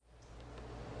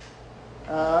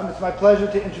It's my pleasure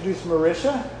to introduce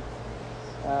Marisha.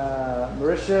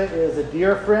 Marisha is a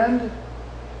dear friend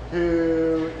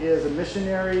who is a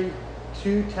missionary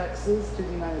to Texas, to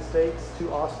the United States, to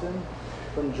Austin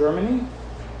from Germany.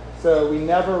 So we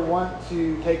never want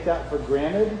to take that for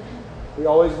granted. We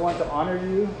always want to honor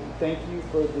you and thank you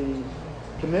for the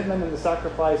commitment and the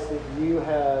sacrifice that you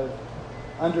have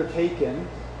undertaken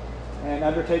and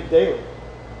undertake daily.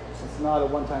 It's not a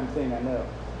one-time thing, I know.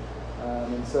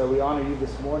 And so we honor you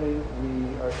this morning.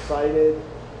 We are excited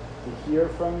to hear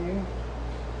from you.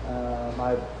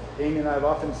 Amy and I have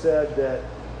often said that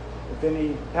if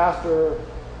any pastor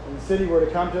in the city were to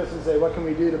come to us and say, what can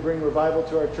we do to bring revival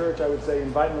to our church? I would say,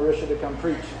 invite Marisha to come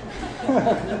preach.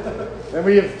 And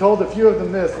we have told a few of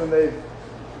them this when they've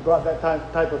brought that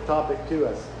type of topic to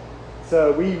us.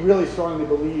 So we really strongly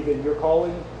believe in your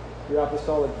calling, your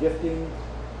apostolic gifting,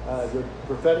 your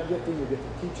prophetic gifting, your gift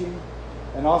of teaching,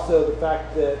 and also the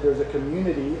fact that there's a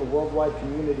community, a worldwide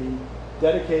community,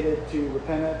 dedicated to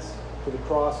repentance, to the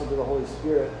cross, and to the Holy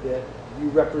Spirit that you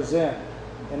represent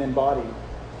and embody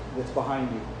that's behind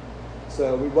you.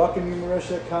 So we welcome you,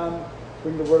 Marisha. Come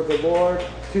bring the word of the Lord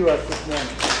to us this morning.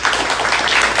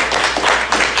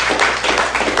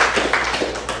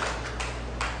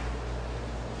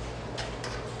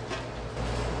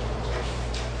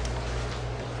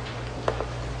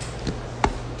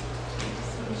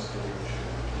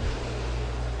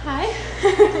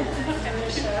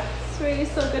 It's really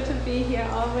so good to be here,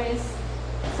 always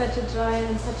such a joy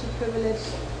and such a privilege.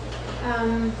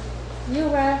 You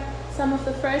were some of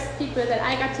the first people that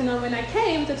I got to know when I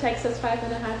came to Texas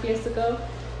 5.5 years ago.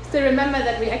 Still remember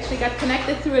that we actually got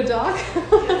connected through a dog,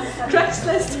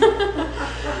 Craigslist.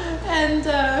 And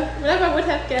never would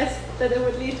have guessed that it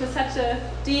would lead to such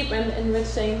a deep and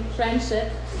enriching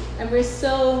friendship. And we're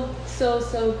so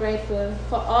grateful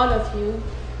for all of you.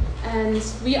 And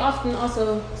we often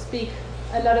also speak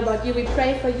a lot about you. We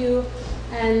pray for you,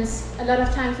 and a lot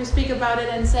of times we speak about it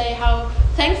and say how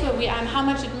thankful we are and how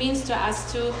much it means to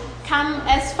us to come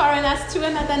as foreigners to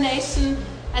another nation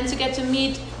and to get to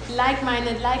meet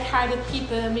like-minded, like-hearted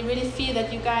people. And we really feel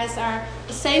that you guys are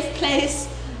a safe place,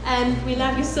 and we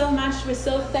love you so much. We're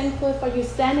so thankful for you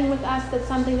standing with us. That's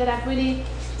something that I've really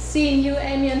seen you,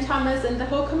 Amy and Thomas, and the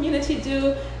whole community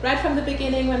do right from the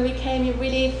beginning. When we came, you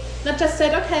really not just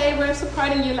said, okay, we're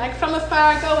supporting you like from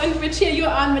afar, go and we cheer you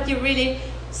on, but you really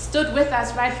stood with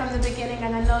us right from the beginning.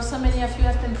 And I know so many of you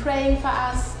have been praying for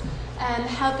us and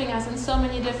helping us in so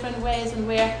many different ways, and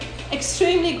we're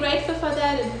extremely grateful for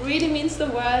that. It really means the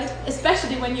world,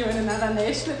 especially when you're in another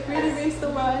nation. It really means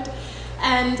the world.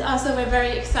 And also we're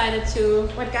very excited to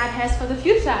what God has for the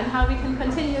future and how we can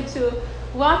continue to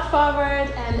walk forward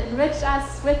and enrich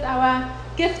us with our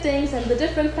giftings and the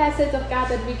different facets of God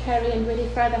that we carry, and really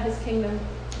further His kingdom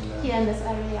here in this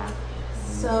area.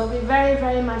 So we very,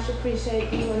 very much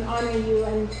appreciate you and honor you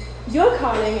and your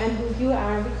calling and who you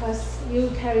are, because you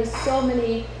carry so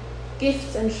many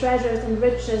gifts and treasures and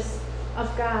riches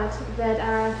of God that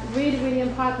are really, really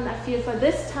important, I feel, for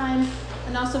this time,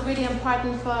 and also really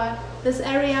important for this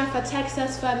area, for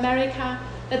Texas, for America.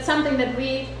 That's something that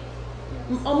we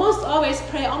almost always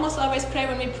pray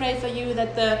when we pray for you,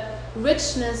 that the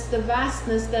richness, the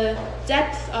vastness, the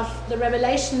depth of the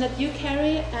revelation that you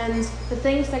carry and the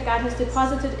things that God has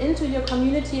deposited into your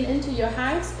community and into your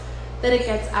hearts, that it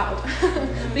gets out.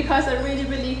 Because I really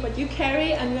believe what you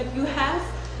carry and what you have,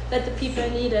 that the people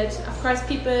need it. Of course,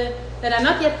 people that are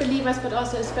not yet believers, but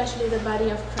also especially the body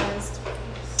of Christ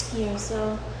here.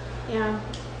 So, yeah,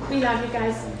 we love you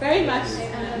guys very much,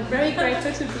 and I'm very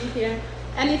grateful to be here.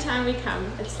 Anytime we come,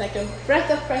 it's like a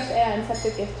breath of fresh air and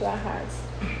such a gift to our hearts.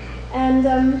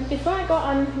 And before I go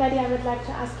on, Maddie, I would like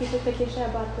to ask you to quickly share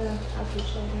about the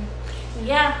outreach later.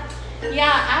 Yeah,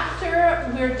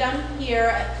 after we're done here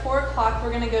at 4 o'clock, we're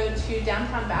going to go to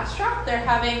downtown Bastrop. They're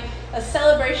having a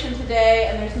celebration today,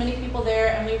 and there's many people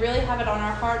there, and we really have it on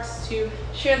our hearts to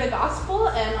share the gospel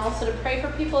and also to pray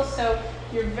for people. So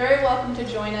you're very welcome to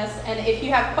join us. And if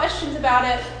you have questions about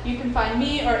it, you can find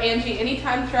me or Angie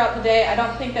anytime throughout the day. I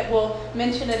don't think that we'll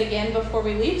mention it again before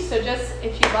we leave. So just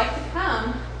if you'd like to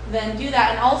come, then do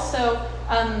that. And also,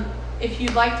 if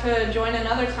you'd like to join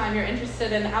another time, you're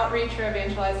interested in outreach or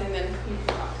evangelizing, then you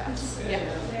can talk to us.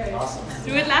 Yeah. Awesome.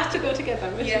 We would love to go together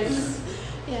with you.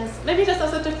 Yes. Maybe just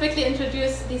also to quickly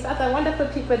introduce these other wonderful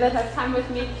people that have come with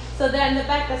me. So there in the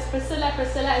back, that's Priscilla.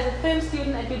 Priscilla is a film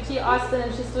student at UT Austin,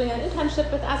 and she's doing an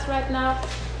internship with us right now.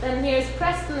 Then here's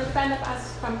Preston, a friend of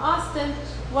us from Austin.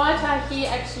 Walter, he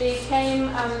actually came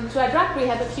to a drug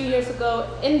rehab a few years ago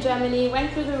in Germany,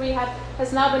 went through the rehab,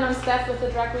 has now been on staff with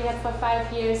the drug rehab for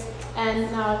 5 years, and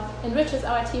now enriches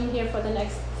our team here for the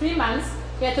next 3 months.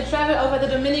 we had to travel over the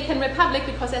Dominican Republic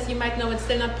because, as you might know, it's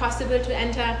still not possible to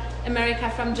enter America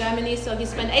from Germany. So he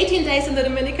spent 18 days in the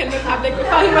Dominican Republic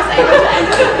before he was able to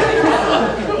enter.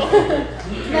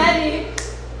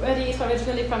 Maddie is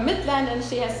originally from Midland, and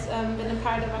she has been a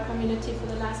part of our community for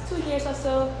the last 2 years or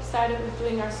so. Started with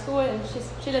doing our school, and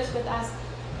she lives with us.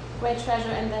 Great treasure.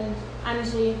 And then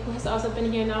Angie, who has also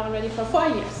been here now already for 4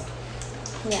 years.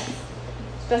 Yeah,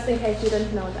 just in case you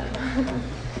didn't know them.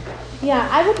 Yeah,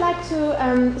 I would like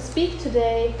to speak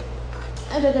today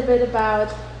a little bit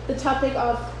about the topic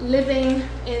of living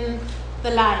in the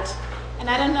light. And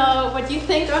I don't know what you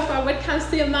think of or what comes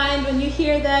to your mind when you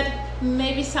hear that.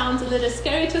 Maybe sounds a little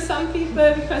scary to some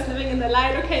people, because living in the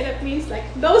light, okay, that means like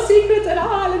no secrets at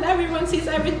all and everyone sees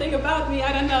everything about me.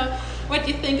 I don't know what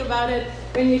you think about it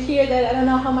when you hear that. I don't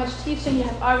know how much teaching you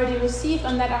have already received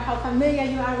on that or how familiar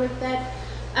you are with that.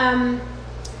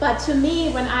 But to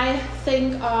me, when I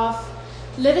think of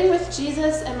living with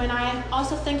Jesus and when I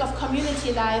also think of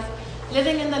community life,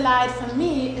 living in the light for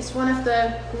me is one of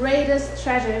the greatest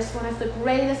treasures, one of the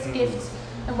greatest gifts,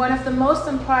 and one of the most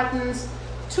important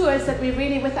tools that we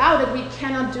really, without it, we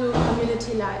cannot do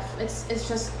community life. It's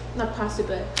just not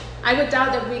possible. I would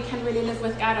doubt that we can really live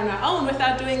with God on our own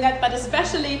without doing that, but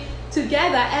especially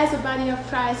together as a body of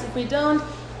Christ, if we don't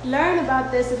learn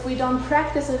about this, if we don't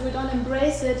practice it, if we don't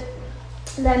embrace it,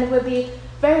 then it will be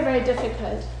very, very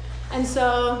difficult. And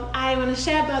so I want to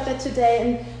share about that today.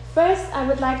 And first, I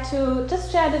would like to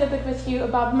just share a little bit with you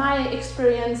about my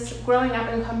experience growing up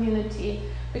in community.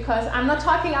 Because I'm not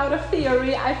talking out of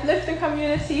theory. I've lived in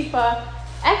community for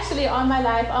actually all my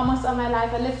life, almost all my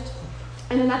life. I lived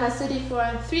in another city for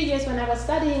 3 years when I was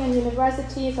studying in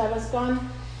university, so I was gone.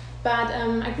 But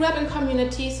I grew up in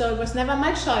community, so it was never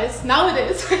my choice. Now it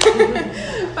is.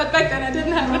 But back then I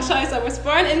didn't have a choice. I was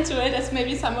born into it, as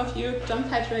maybe some of you, John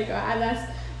Patrick or others,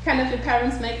 kind of your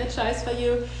parents make the choice for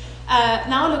you.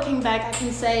 Now looking back, I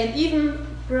can say, and even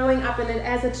growing up in it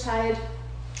as a child,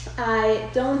 I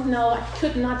don't know, I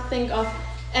could not think of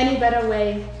any better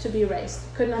way to be raised.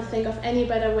 Could not think of any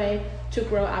better way to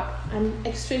grow up. I'm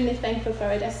extremely thankful for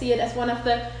it. I see it as one of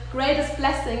the greatest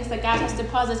blessings that God has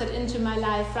deposited into my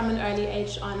life from an early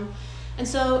age on. And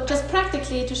so just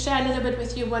practically to share a little bit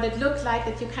with you what it looked like,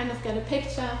 that you kind of get a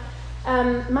picture.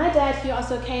 My dad, he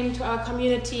also came to our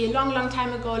community a long, long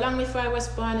time ago, long before I was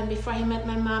born and before he met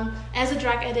my mom, as a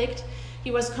drug addict. He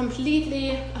was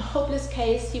completely a hopeless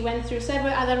case. He went through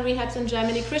several other rehabs in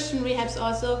Germany, Christian rehabs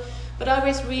also, but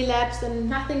always relapsed and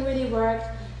nothing really worked.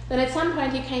 Then at some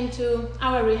point he came to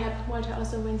our rehab. Walter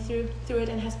also went through it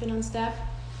and has been on staff.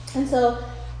 And so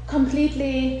complete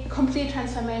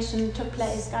transformation took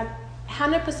place. God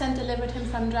 100% delivered him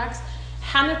from drugs,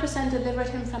 100% delivered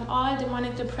him from all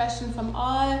demonic depression, from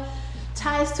all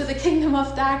ties to the kingdom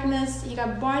of darkness. He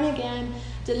got born again,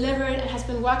 delivered, and has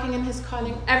been walking in his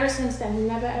calling ever since then. He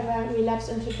never ever relapsed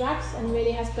into drugs and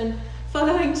really has been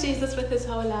following Jesus with his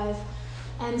whole life.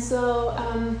 And so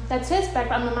that's his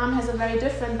background. My mom has a very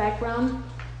different background.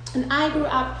 And I grew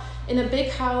up in a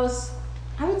big house.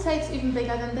 I would say it's even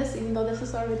bigger than this, even though this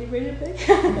is already really big.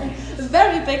 A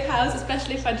very big house,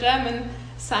 especially for German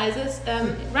sizes,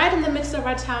 right in the midst of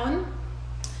our town.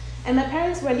 And my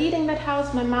parents were leading that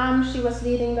house. My mom, she was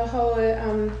leading the whole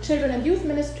children and youth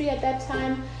ministry at that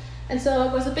time. And so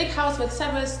it was a big house with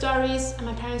several stories, and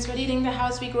my parents were leading the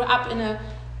house. We grew up in a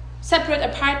separate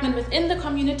apartment within the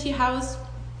community house.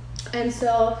 And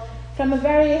so from a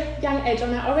very young age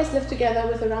on, I always lived together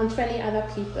with around 20 other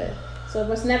people. So it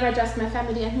was never just my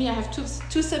family and me. I have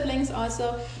two siblings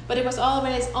also, but it was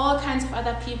always all kinds of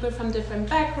other people from different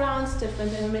backgrounds,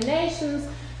 different denominations,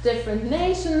 different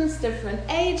nations, different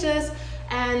ages,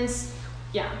 and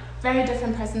yeah, very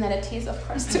different personalities, of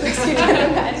course, too, as you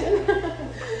can imagine.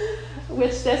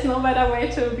 Which there's no better way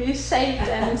to be shaped,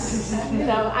 and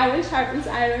iron sharpens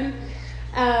iron.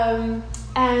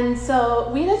 And so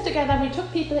we lived together. We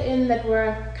took people in that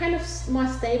were kind of more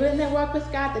stable in their work with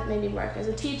God, that maybe worked as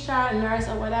a teacher, a nurse,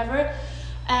 or whatever.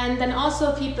 And then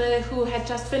also people who had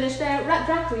just finished their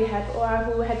drug rehab, or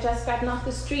who had just gotten off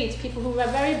the streets, people who were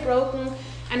very broken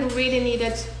and who really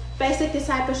needed basic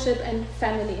discipleship and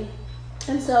family.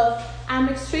 And so I'm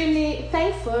extremely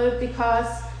thankful because,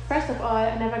 first of all,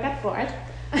 I never got bored.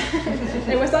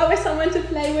 There was always someone to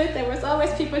play with, there was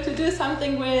always people to do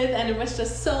something with, and it was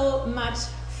just so much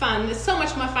fun. It's so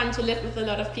much more fun to live with a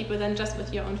lot of people than just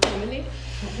with your own family.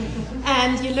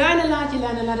 And you learn a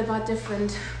lot about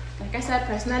different, like I said,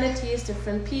 personalities,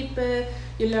 different people.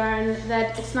 You learn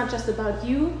that it's not just about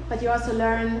you, but you also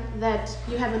learn that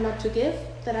you have a lot to give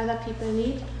that other people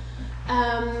need.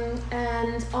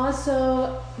 And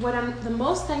also what I'm the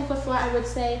most thankful for, I would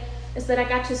say, is that I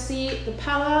got to see the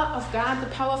power of God, the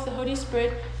power of the Holy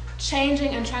Spirit, changing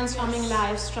and transforming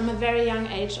lives from a very young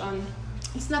age on.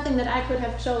 It's nothing that I could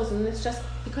have chosen. It's just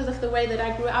because of the way that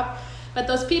I grew up. But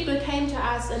those people came to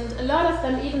us, and a lot of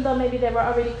them, even though maybe they were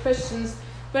already Christians,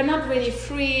 were not really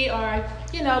free, or,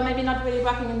 maybe not really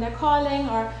working in their calling,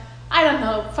 or I don't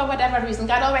know, for whatever reason.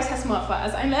 God always has more for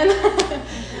us, amen?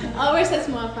 Always has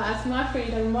more for us, more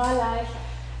freedom, more life.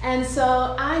 And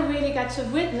so I really got to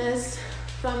witness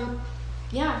from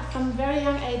very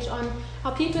young age on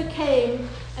how people came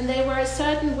and they were a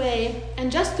certain way, and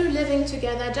just through living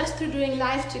together, just through doing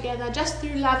life together, just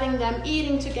through loving them,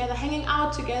 eating together, hanging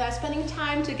out together, spending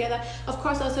time together, of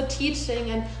course also teaching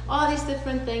and all these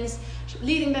different things,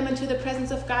 leading them into the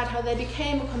presence of God, how they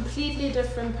became a completely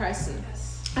different person.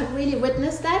 I really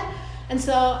witnessed that, and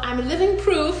so I'm a living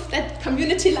proof that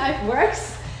community life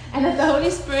works and that the Holy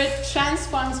Spirit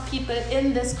transforms people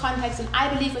in this context, and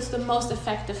I believe it's the most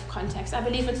effective context. I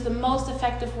believe it's the most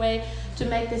effective way to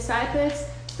make disciples,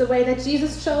 the way that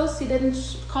Jesus chose. He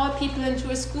didn't call people into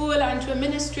a school or into a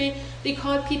ministry. He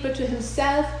called people to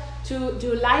himself to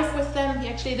do life with them. He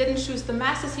actually didn't choose the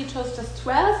masses. He chose just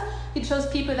 12. He chose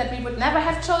people that we would never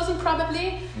have chosen,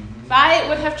 probably. If I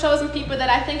would have chosen people that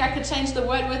I think I could change the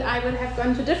world with, I would have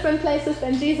gone to different places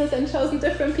than Jesus and chosen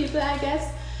different people, I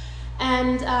guess.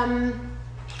 And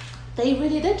they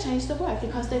really did change the world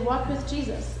because they walked with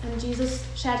Jesus, and Jesus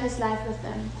shared his life with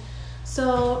them.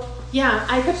 So,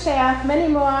 I could share many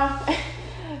more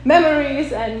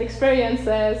memories and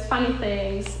experiences, funny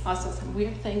things, also some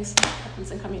weird things that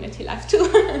happens in community life too.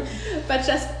 But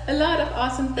just a lot of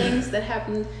awesome things that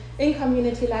happened in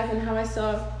community life and how I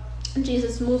saw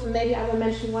Jesus move. And maybe I will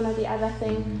mention one or the other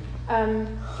thing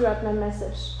throughout my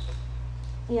message.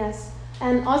 Yes.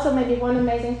 And also maybe one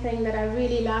amazing thing that I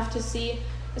really love to see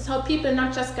is how people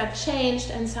not just got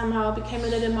changed and somehow became a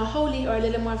little more holy or a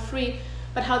little more free,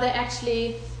 but how they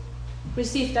actually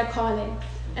received their calling.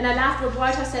 And I loved what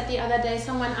Walter said the other day.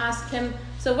 Someone asked him,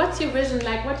 so what's your vision?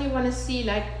 Like, what do you want to see?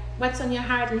 Like, what's on your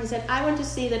heart? And he said, I want to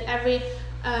see that every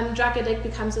drug addict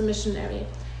becomes a missionary.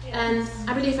 Yes. And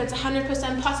I believe it's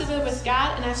 100% possible with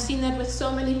God, and I've seen that with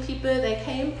so many people. They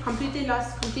came completely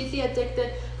lost, completely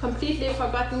addicted, completely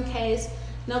forgotten case.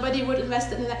 Nobody would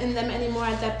invest in them anymore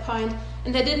at that point.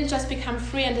 And they didn't just become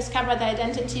free and discover their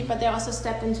identity, but they also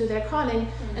stepped into their calling.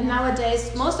 Mm-hmm. And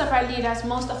nowadays, most of our leaders,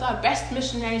 most of our best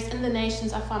missionaries in the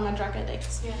nations are former drug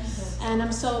addicts. Yes. And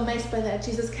I'm so amazed by that.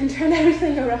 Jesus can turn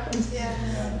everything around.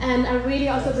 Yes. And I really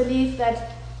also believe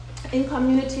that in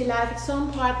community life, it's so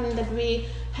important that we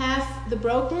have the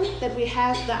broken, that we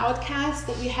have the outcast,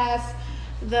 that we have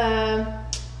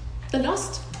the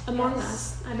lost among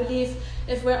us. I believe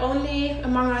if we're only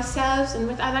among ourselves and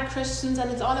with other Christians,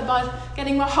 and it's all about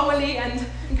getting more holy and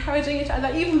encouraging each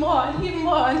other even more and even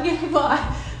more and even more,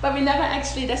 but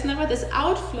there's never this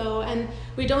outflow, and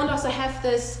we don't also have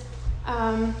this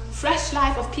fresh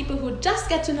life of people who just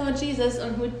get to know Jesus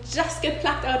and who just get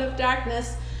plucked out of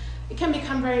darkness. It can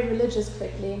become very religious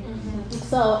quickly. Mm-hmm.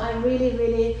 So I really,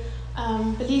 really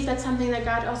believe that's something that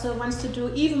God also wants to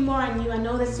do even more in you. I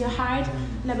know that's your heart,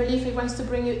 and I believe He wants to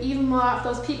bring you even more of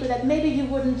those people that maybe you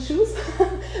wouldn't choose,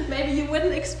 maybe you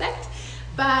wouldn't expect,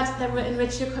 but that will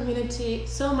enrich your community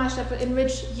so much, that will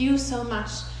enrich you so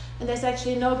much. And there's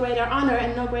actually no greater honor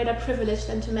and no greater privilege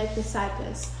than to make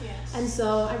disciples. Yes. And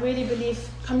so I really believe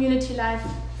community life,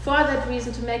 for that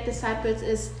reason, to make disciples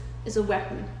is a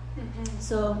weapon. Mm-hmm.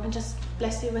 So I just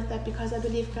bless you with that, because I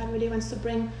believe God really wants to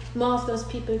bring more of those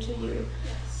people to you,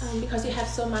 yes. Because you have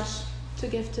so much to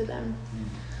give to them.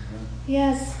 Mm-hmm.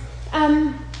 Yes.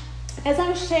 As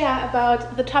I share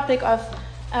about the topic of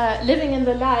living in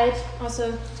the light,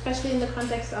 also especially in the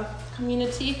context of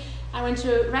community, I want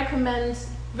to recommend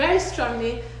very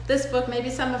strongly this book. Maybe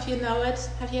some of you know it.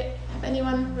 Have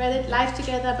anyone read it? Life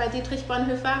Together by Dietrich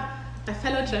Bonhoeffer, my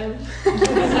fellow German.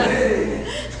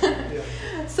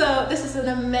 So this is an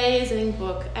amazing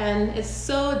book, and it's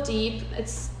so deep.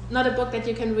 It's not a book that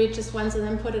you can read just once and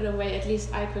then put it away. At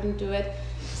least I couldn't do it.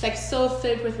 It's like so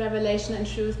filled with revelation and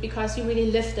truth, because you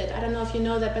really lived it. I don't know if you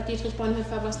know that, but Dietrich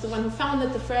Bonhoeffer was the one who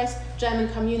founded the first German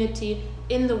community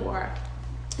in the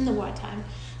wartime.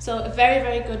 So a very,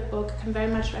 very good book. I can very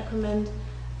much recommend.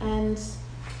 And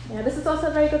yeah, this is also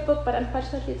a very good book, but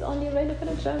unfortunately it's only available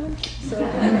in German. So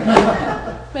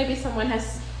maybe someone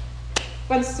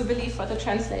wants to believe for the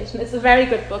translation. It's a very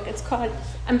good book. It's called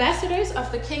Ambassadors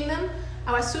of the Kingdom,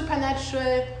 Our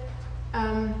Supernatural,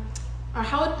 or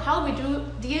how we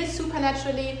deal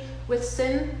supernaturally with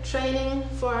sin, training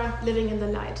for living in the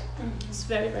light. Mm-hmm. It's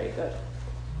very, very good.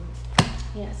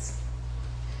 Yes.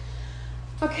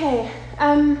 Okay.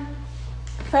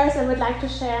 First, I would like to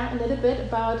share a little bit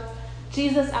about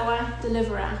Jesus our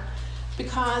deliverer.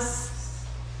 Because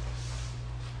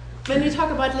when we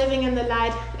talk about living in the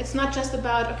light, it's not just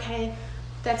about, okay,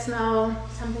 that's now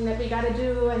something that we got to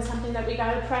do and something that we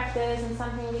got to practice and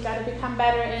something we got to become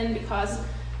better in because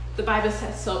the Bible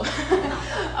says so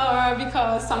or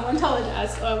because someone told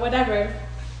us or whatever.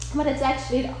 But it's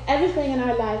actually everything in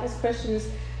our life as Christians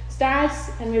starts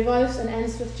and revolves and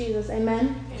ends with Jesus.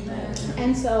 Amen? Amen.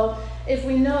 And so if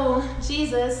we know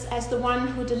Jesus as the one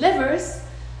who delivers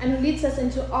and who leads us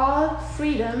into all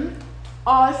freedom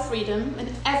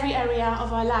in every area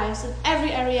of our lives, in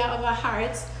every area of our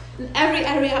hearts, in every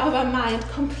area of our mind,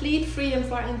 complete freedom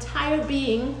for our entire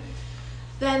being,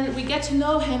 then we get to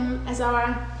know him as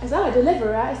our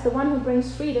deliverer, as the one who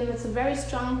brings freedom. It's a very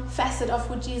strong facet of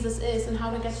who Jesus is and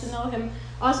how we get to know him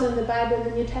also in the Bible, in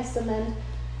the New Testament.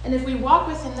 And if we walk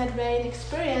with him that way and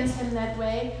experience him that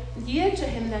way, yield to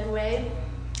him that way,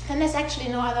 then there's actually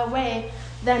no other way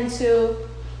than to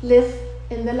live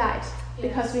in the light.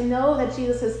 Because we know that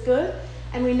Jesus is good,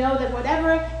 and we know that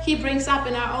whatever he brings up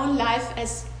in our own life,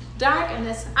 as dark and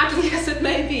as ugly as it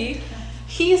may be,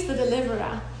 he is the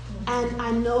deliverer. And I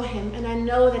know him, and I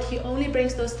know that he only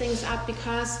brings those things up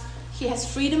because he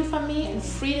has freedom for me and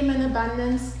freedom in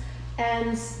abundance.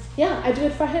 And I do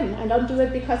it for him. I don't do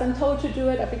it because I'm told to do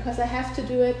it or because I have to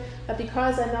do it, but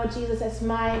because I know Jesus as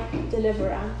my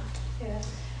deliverer. Yeah.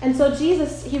 And so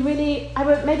Jesus, I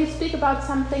will maybe speak about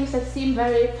some things that seem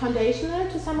very foundational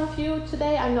to some of you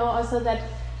today. I know also that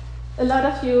a lot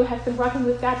of you have been working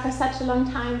with God for such a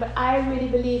long time, but I really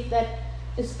believe that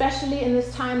especially in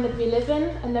this time that we live in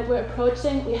and that we're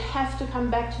approaching, we have to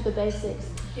come back to the basics.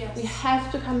 Yes. We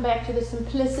have to come back to the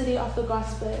simplicity of the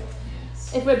gospel.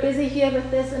 Yes. If we're busy here with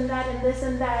this and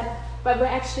that, but we're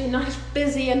actually not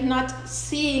busy and not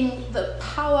seeing the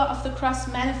power of the cross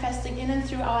manifesting in and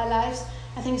through our lives,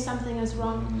 I think something is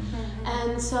wrong. Mm-hmm.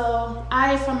 And so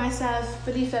I, for myself,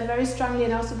 believe that very strongly,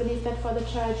 and also believe that for the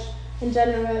church in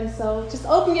general. And so just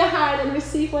open your heart and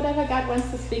receive whatever God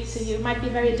wants to speak to you. It might be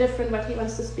very different what he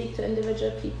wants to speak to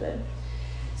individual people.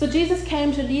 So Jesus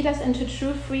came to lead us into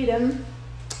true freedom,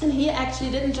 and he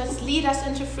actually didn't just lead us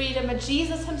into freedom, but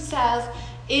Jesus himself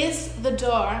is the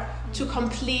door to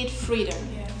complete freedom.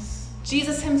 Yes.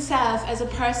 Jesus himself as a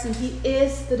person, he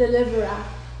is the deliverer.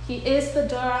 He is the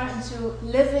door into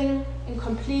living in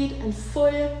complete and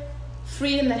full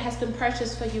freedom that has been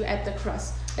purchased for you at the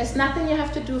cross. There's nothing you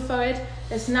have to do for it.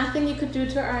 There's nothing you could do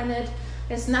to earn it.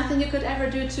 There's nothing you could ever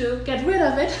do to get rid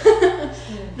of it.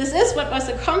 This is what was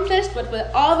accomplished, what will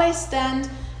always stand,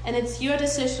 and it's your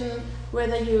decision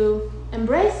whether you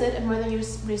embrace it and whether you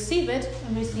receive it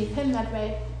and receive him that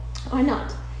way or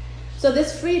not. So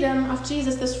this freedom of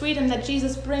Jesus, this freedom that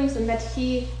Jesus brings and that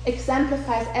he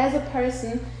exemplifies as a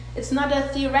person, it's not a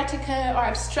theoretical or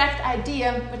abstract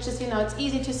idea, which is, it's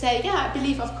easy to say, I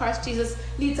believe, of course, Jesus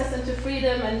leads us into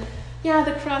freedom and,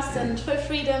 the cross and full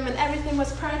freedom and everything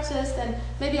was purchased and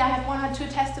maybe I have one or two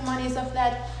testimonies of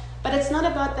that. But it's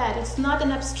not about that. It's not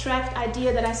an abstract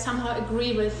idea that I somehow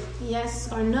agree with,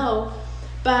 yes or no,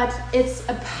 but it's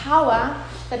a power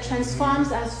that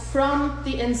transforms us from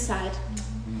the inside.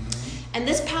 And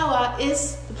this power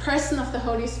is the person of the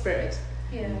Holy Spirit.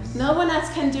 Yes. No one else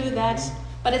can do that,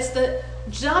 but it's the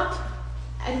job,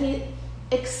 and he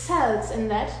excels in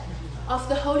that, of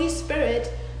the Holy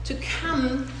Spirit to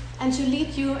come and to lead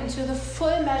you into the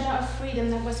full measure of freedom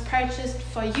that was purchased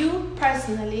for you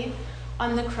personally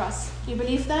on the cross. You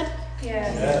believe that?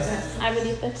 Yes. I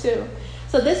believe that too.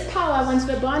 So this power, once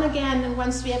we're born again and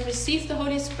once we have received the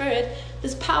Holy Spirit,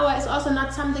 this power is also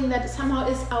not something that somehow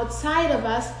is outside of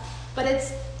us, but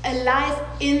it's alive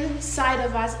inside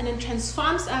of us, and it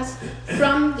transforms us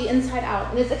from the inside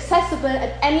out. And it's accessible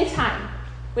at any time,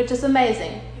 which is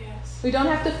amazing. Yes. We don't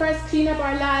have to first clean up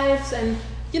our lives and,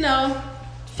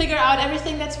 figure out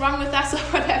everything that's wrong with us or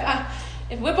whatever.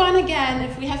 If we're born again,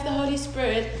 if we have the Holy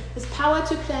Spirit, his power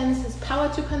to cleanse, his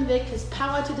power to convict, his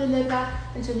power to deliver,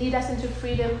 and to lead us into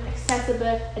freedom,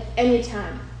 accessible at any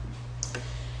time.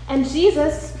 And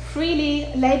Jesus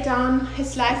freely laid down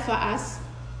his life for us.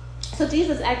 So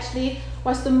Jesus actually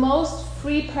was the most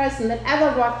free person that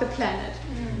ever walked the planet.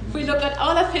 If we look at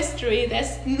all of history,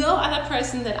 there's no other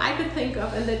person that I could think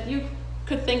of and that you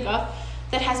could think of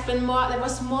that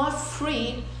was more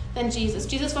free than Jesus.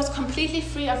 Jesus was completely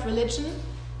free of religion.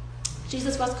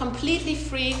 Jesus was completely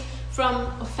free from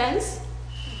offense.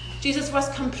 Jesus was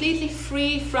completely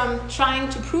free from trying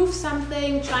to prove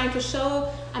something, trying to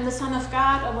show I'm the Son of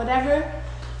God or whatever.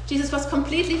 Jesus was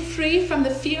completely free from the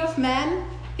fear of man.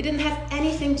 He didn't have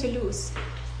anything to lose.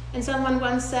 And someone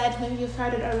once said, maybe you've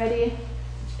heard it already,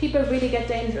 people really get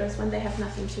dangerous when they have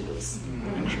nothing to lose.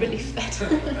 And I believe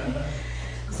that.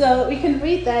 So we can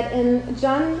read that in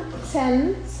John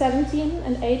 10, 17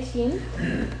 and 18.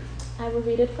 I will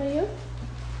read it for you.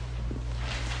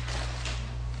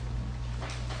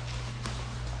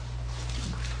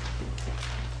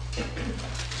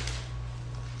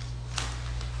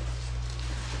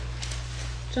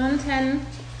 John 10,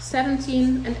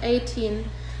 17 and 18.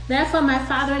 Therefore my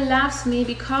Father loves me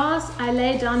because I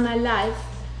lay down my life,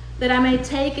 that I may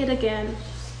take it again.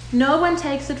 No one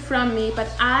takes it from me,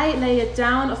 but I lay it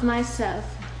down of myself.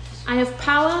 I have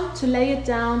power to lay it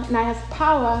down, and I have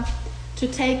power to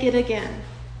take it again.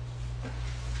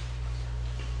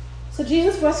 So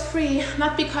Jesus was free,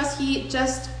 not because he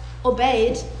just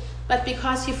obeyed, but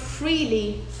because he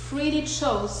freely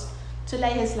chose to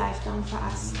lay his life down for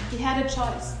us. He had a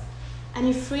choice. And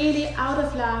he freely, out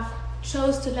of love,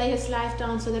 chose to lay his life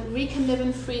down so that we can live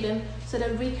in freedom, so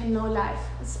that we can know life.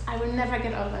 I will never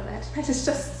get over that. That is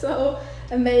just so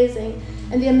amazing.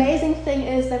 And the amazing thing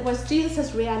is that was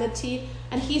Jesus' reality,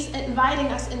 and he's inviting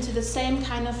us into the same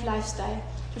kind of lifestyle,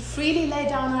 to freely lay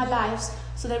down our lives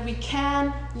so that we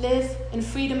can live in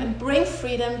freedom and bring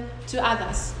freedom to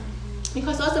others.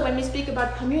 Because also when we speak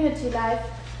about community life,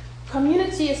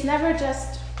 community is never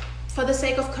just for the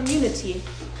sake of community.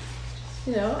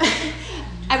 You know,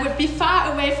 I would be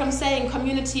far away from saying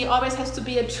community always has to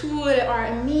be a tool or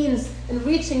a means in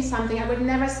reaching something. I would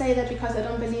never say that because I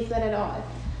don't believe that at all.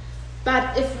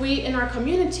 But if we in our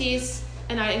communities,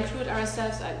 and I include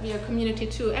ourselves, we are a community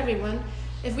too, everyone,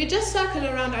 if we just circle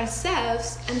around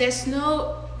ourselves and there's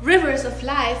no rivers of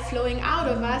life flowing out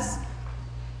of us,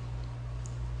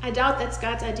 I doubt that's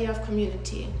God's idea of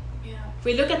community. Yeah. If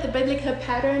we look at the biblical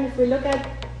pattern, if we look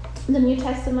at the New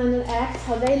Testament and Acts,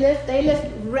 how they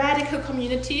lived radical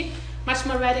community, much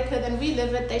more radical than we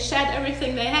live it. They shared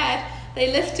everything they had.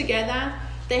 They lived together.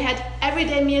 They had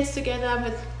everyday meals together.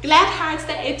 With glad hearts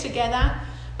they ate together.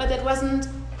 But that wasn't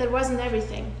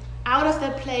everything. Out of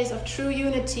that place of true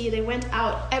unity, they went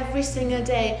out every single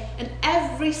day. And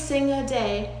every single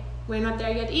day, we're not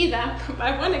there yet either, but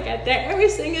I want to get there. Every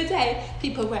single day,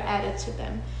 people were added to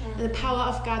them. And the power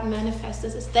of God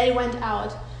manifested as they went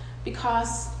out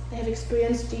because they have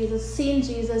experienced Jesus, seen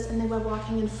Jesus, and they were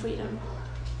walking in freedom.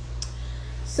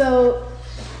 So,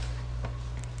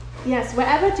 yes,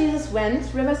 wherever Jesus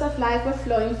went, rivers of life were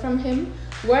flowing from him,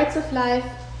 words of life,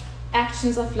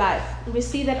 actions of life. And we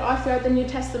see that all throughout the New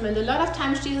Testament. A lot of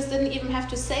times Jesus didn't even have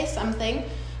to say something.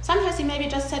 Sometimes he maybe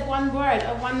just said one word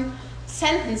or one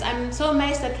sentence. I'm so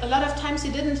amazed that a lot of times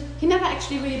he never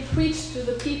actually really preached to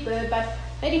the people, but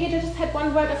maybe he just had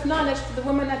one word of knowledge to the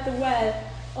woman at the well,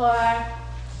 or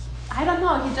I don't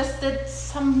know, he just did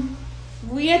some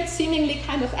weird seemingly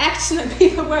kind of action and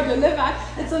people were delivered.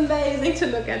 It's amazing to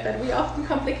look at that. We often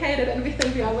complicate it and we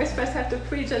think we always first have to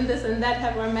preach and this and that,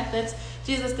 have our methods.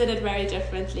 Jesus did it very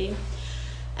differently.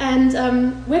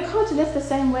 And we're called to live the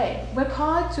same way. We're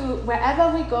called to,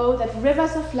 wherever we go, that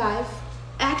rivers of life,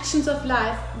 actions of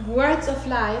life, words of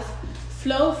life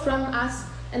flow from us,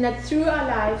 and that through our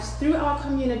lives, through our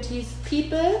communities,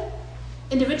 people,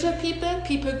 individual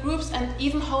people groups, and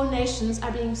even whole nations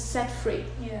are being set free.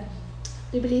 Yeah.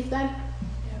 Do you believe that?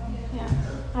 Yeah.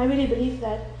 I really believe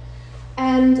that.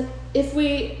 And if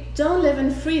we don't live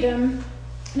in freedom,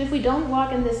 and if we don't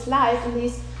walk in this life,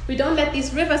 we don't let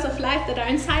these rivers of life that are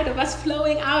inside of us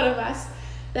flowing out of us,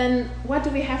 then what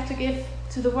do we have to give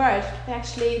to the world? We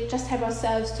actually just have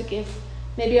ourselves to give.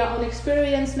 Maybe our own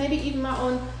experience, maybe even our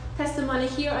own testimony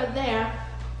here or there,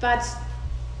 but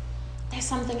there's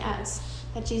something else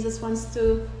that Jesus wants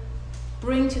to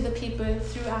bring to the people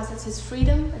through us. It's his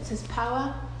freedom, it's his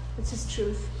power, it's his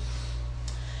truth.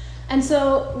 And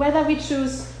so whether we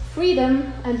choose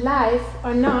freedom and life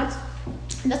or not,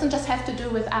 it doesn't just have to do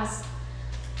with us.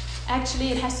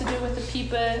 Actually, it has to do with the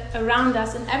people around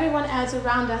us, and everyone else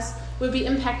around us will be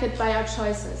impacted by our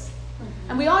choices.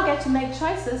 And we all get to make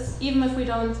choices, even if we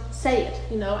don't say it.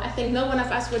 You know, I think no one of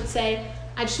us would say,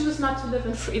 I choose not to live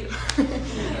in freedom.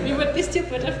 We would be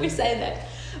stupid if we say that.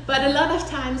 But a lot of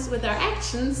times with our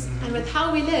actions and with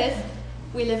how we live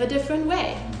a different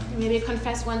way. We maybe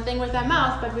confess one thing with our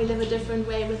mouth, but we live a different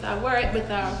way with our word, with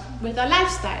our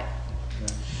lifestyle.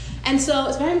 And so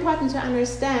it's very important to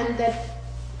understand that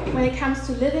when it comes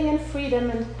to living in freedom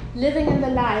and living in the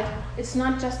light, it's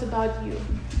not just about you.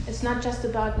 It's not just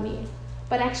about me.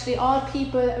 But actually all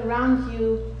people around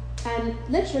you, and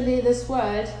literally this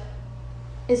world,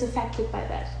 is affected by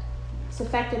that. It's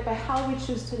affected by how we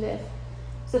choose to live.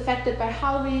 It's affected by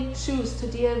how we choose to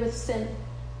deal with sin.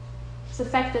 It's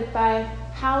affected by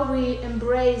how we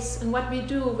embrace and what we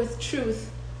do with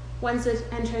truth once it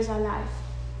enters our life.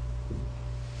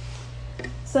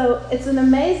 So it's an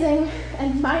amazing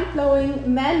and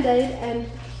mind-blowing mandate and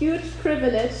huge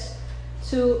privilege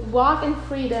to walk in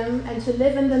freedom and to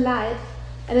live in the light,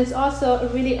 and it's also a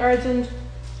really urgent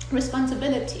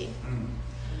responsibility.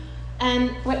 And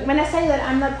when I say that,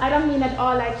 I don't mean at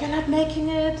all like, you're not making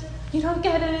it, you don't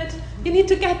get it, you need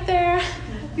to get there,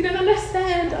 you don't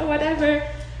understand, or whatever.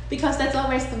 Because that's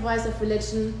always the voice of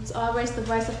religion. It's always the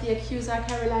voice of the accuser.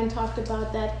 Caroline talked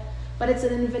about that. But it's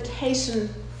an invitation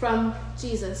from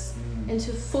Jesus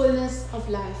into fullness of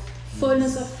life,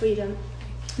 fullness of freedom.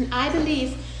 And I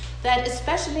believe that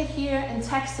especially here in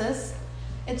Texas,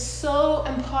 it's so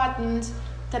important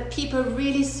that people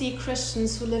really see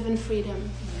Christians who live in freedom.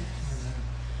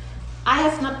 I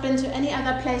have not been to any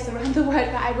other place around the world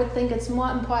where I would think it's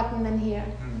more important than here.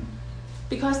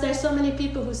 Because there's so many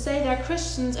people who say they're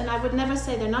Christians, and I would never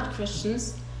say they're not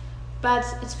Christians, but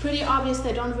it's pretty obvious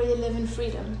they don't really live in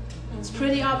freedom. It's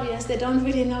pretty obvious they don't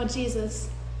really know Jesus.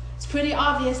 It's pretty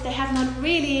obvious they have not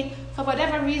really, for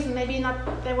whatever reason, maybe not,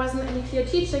 there wasn't any clear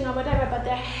teaching or whatever, but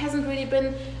there hasn't really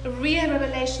been a real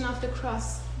revelation of the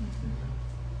cross.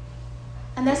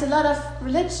 And there's a lot of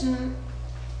religion,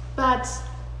 but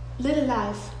little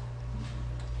life.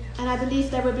 And I believe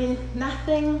there will be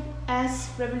nothing as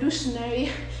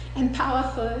revolutionary and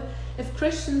powerful if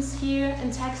Christians here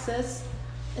in Texas,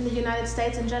 in the United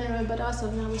States in general, but also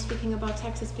now we're speaking about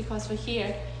Texas because we're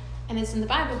here and it's in the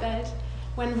Bible Belt,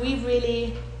 when we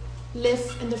really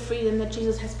live in the freedom that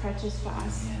Jesus has purchased for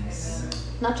us. Yes.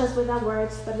 Not just with our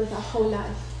words, but with our whole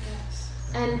life. Yes.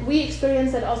 And we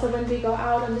experience that also when we go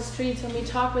out on the streets, when we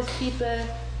talk with people,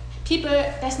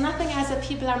 there's nothing else that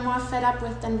people are more fed up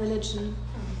with than religion.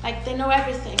 Like, they know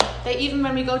everything. They, even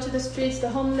when we go to the streets, the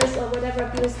homeless or whatever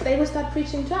abuse, they will start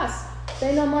preaching to us.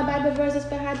 They know more Bible verses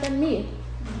by heart than me.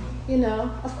 You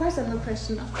know, of course I'm a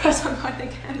Christian, of course I'm born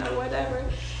again or whatever.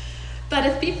 But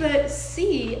if people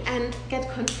see and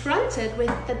get confronted with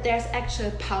that there's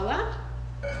actual power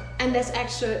and there's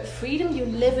actual freedom, you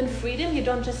live in freedom, you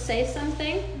don't just say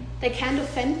something, they can't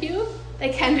offend you, they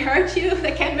can't hurt you,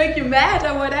 they can't make you mad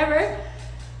or whatever,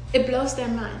 it blows their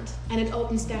mind and it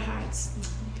opens their hearts.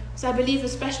 So I believe,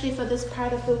 especially for this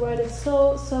part of the world, it's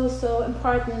so, so, so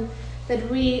important that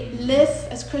we live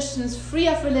as Christians free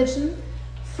of religion,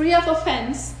 free of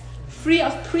offense, free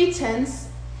of pretense,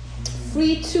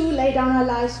 free to lay down our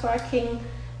lives for our King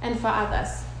and for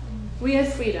others. Real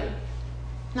freedom,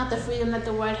 not the freedom that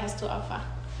the world has to offer.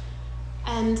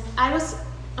 And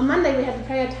on Monday we had a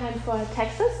prayer time for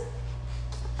Texas.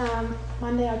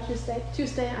 Monday or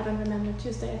Tuesday, I don't remember,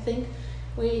 Tuesday I think.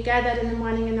 We gathered in the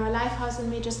morning in our life house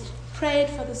and we just prayed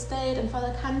for the state and for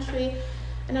the country.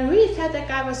 And I really felt that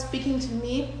God was speaking to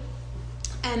me.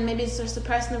 And maybe it's just a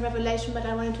personal revelation, but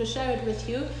I wanted to share it with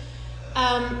you.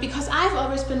 Because I've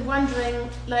always been wondering,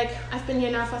 like, I've been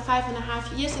here now for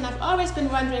 5.5 years, and I've always been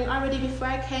wondering already before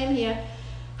I came here,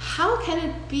 how can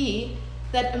it be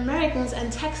that Americans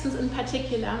and Texans in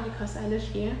particular, because I live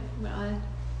here, well,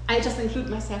 I just include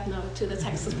myself now to the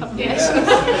Texas population.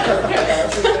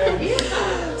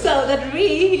 So that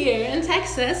we here in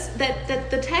Texas, that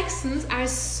the Texans are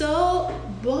so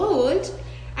bold,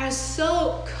 are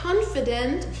so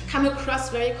confident, come across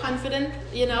very confident,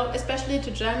 you know, especially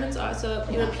to Germans, also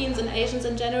Europeans and Asians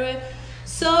in general.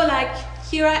 So like,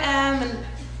 here I am, and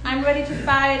I'm ready to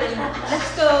fight, and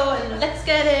let's go, and let's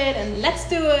get it, and let's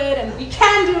do it, and we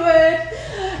can do it,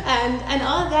 and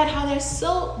all that, how they're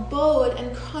so bold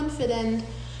and confident,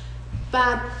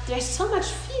 but there's so much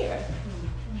fear.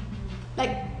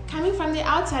 Like, coming from the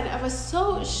outside, I was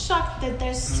so shocked that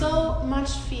there's so much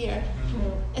fear,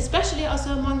 especially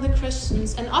also among the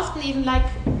Christians, and often even like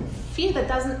fear that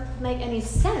doesn't make any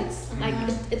sense. Like,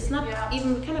 it's not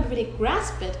even, we cannot really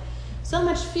grasp it. So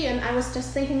much fear, and I was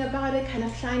just thinking about it, kind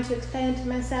of trying to explain it to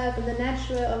myself in the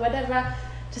natural or whatever,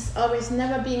 just always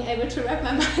never being able to wrap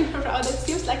my mind around it. It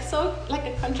seems like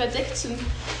a contradiction.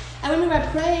 And when we were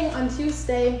praying on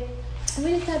Tuesday, I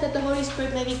really felt that the Holy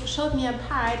Spirit maybe showed me a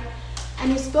part,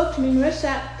 and he spoke to me,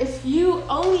 Marisha, if you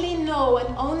only know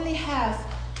and only have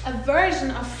a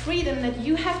version of freedom that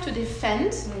you have to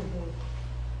defend,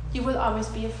 you will always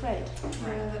be afraid.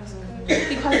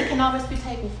 Because it can always be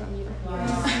taken from you.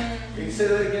 Wow. Can you say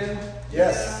that again?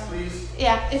 Yes, please.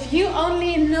 Yeah, if you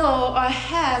only know or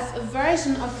have a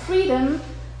version of freedom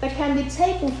that can be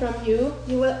taken from you,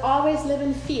 you will always live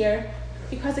in fear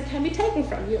because it can be taken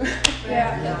from you.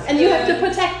 And you have to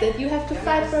protect it. You have to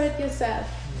fight for it yourself.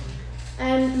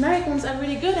 And Americans are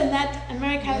really good in that.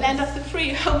 America, land of the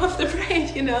free, home of the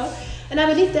brave, you know. And I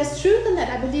believe there's truth in that.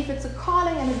 I believe it's a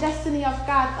calling and a destiny of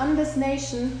God on this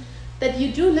nation that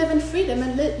you do live in freedom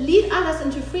and lead others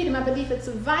into freedom. I believe it's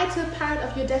a vital part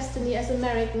of your destiny as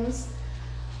Americans.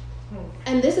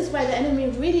 And this is why the enemy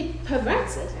really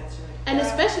perverts it. And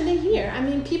especially here. I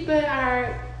mean, people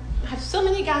have so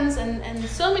many guns and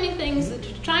so many things,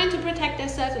 trying to protect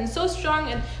themselves and so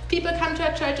strong, and people come to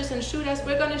our churches and shoot us,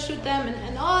 we're going to shoot them,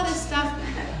 and all this stuff.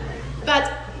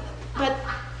 But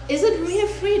is it real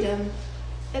freedom?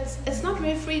 It's not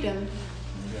real freedom.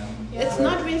 It's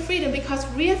not real freedom, because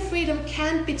real freedom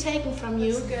can't be taken from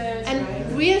you.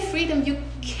 And real freedom you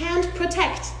can't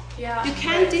protect. You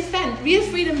can't defend. Real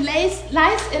freedom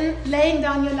lies in laying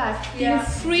down your life. Being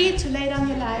free to lay down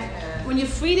your life. When you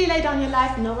freely lay down your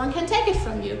life, no one can take it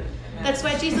from you. That's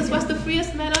why Jesus was the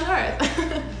freest man on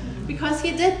earth. Because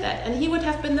he did that. And he would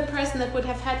have been the person that would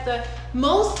have had the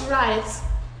most rights,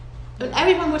 and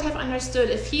everyone would have understood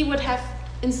if he would have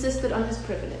insisted on his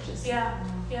privileges.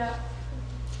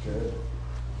 Good.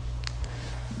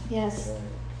 Yes.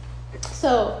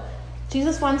 So,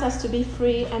 Jesus wants us to be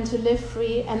free and to live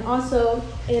free. And also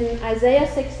in Isaiah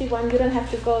 61, you don't have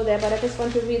to go there, but I just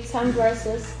want to read some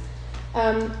verses.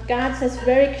 God says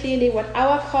very clearly what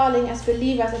our calling as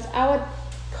believers, as our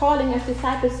calling as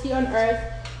disciples here on earth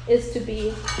is to be.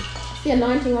 It's the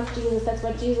anointing of Jesus. That's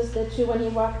what Jesus did too when he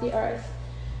walked the earth.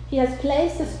 He has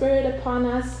placed the Spirit upon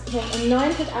us. He has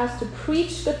anointed us to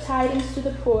preach good tidings to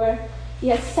the poor. He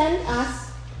has sent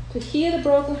us to heal the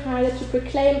brokenhearted, to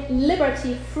proclaim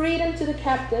liberty, freedom to the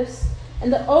captives,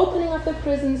 and the opening of the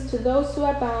prisons to those who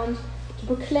are bound, to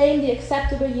proclaim the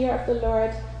acceptable year of the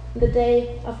Lord, the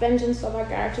day of vengeance of our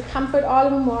God, to comfort all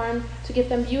who mourn, to give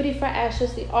them beauty for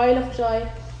ashes, the oil of joy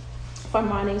for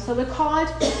mourning. So we're called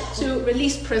to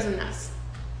release prisoners.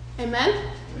 Amen?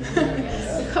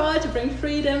 We're called to bring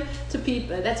freedom to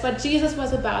people. That's what Jesus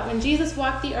was about. When Jesus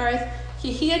walked the earth,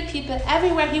 he healed people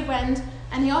everywhere he went,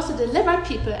 and he also delivered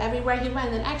people everywhere he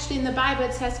went. And actually in the Bible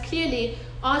it says clearly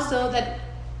also that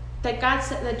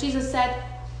Jesus said,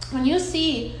 when you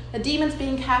see the demons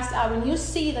being cast out, when you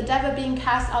see the devil being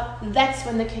cast out, that's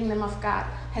when the kingdom of God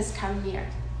has come here.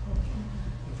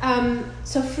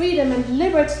 So freedom and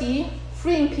liberty,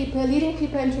 freeing people, leading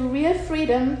people into real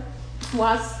freedom,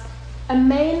 was a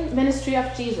main ministry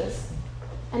of Jesus.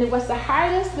 And it was the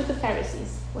hardest with the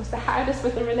Pharisees. It was the hardest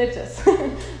with the religious.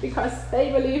 Because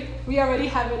they believe, we already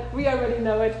have it, we already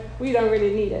know it, we don't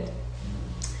really need it.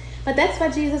 But that's why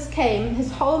Jesus came.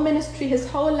 His whole ministry, his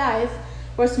whole life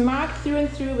was marked through and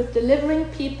through with delivering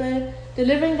people,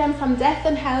 delivering them from death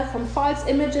and hell, from false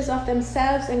images of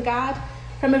themselves and God,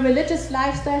 from a religious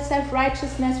lifestyle,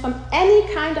 self-righteousness, from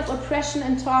any kind of oppression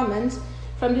and torment,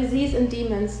 from disease and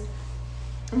demons.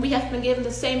 And we have been given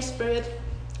the same Spirit,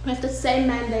 we have the same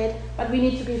mandate, but we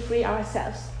need to be free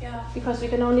ourselves. Because we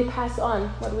can only pass on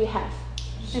what we have.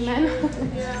 Amen?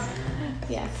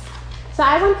 Yes. So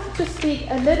I want to speak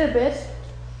a little bit,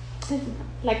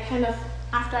 like kind of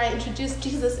after I introduce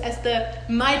Jesus as the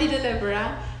mighty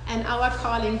deliverer and our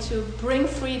calling to bring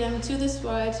freedom to this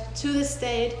world, to the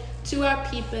state, to our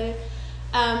people.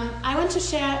 I want to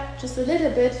share just a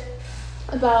little bit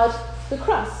about the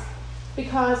cross.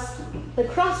 Because the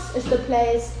cross is the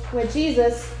place where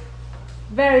Jesus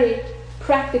very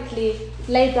practically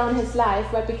laid down his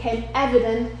life, where it became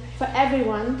evident for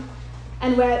everyone,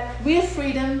 and where real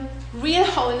freedom, real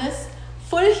wholeness,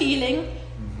 full healing,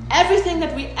 everything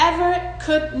that we ever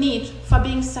could need for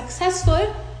being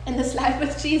successful in this life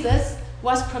with Jesus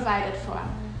was provided for.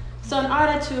 So in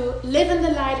order to live in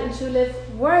the light and to live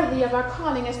worthy of our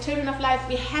calling as children of light,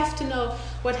 we have to know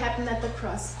what happened at the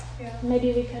cross.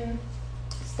 Maybe we can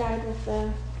start with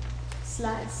the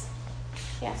slides.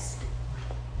 Yes.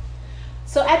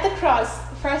 So at the cross,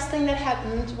 the first thing that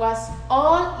happened was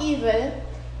all evil,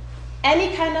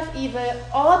 any kind of evil,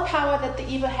 all power that the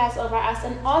evil has over us,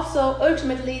 and also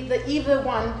ultimately the evil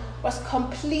one was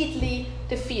completely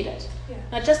defeated.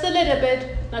 Not just a little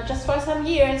bit, not just for some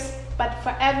years, but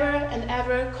forever and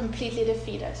ever completely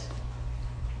defeated.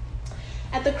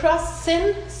 At the cross,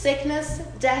 sin, sickness,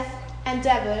 death, and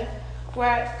devil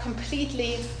were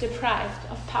completely deprived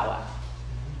of power.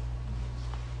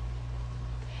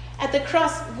 At the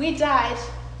cross, we died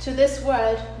to this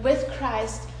world with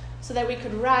Christ so that we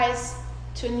could rise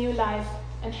to a new life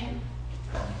in him.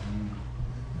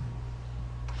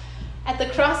 At the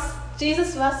cross,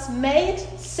 Jesus was made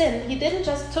sin. He didn't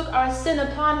just took our sin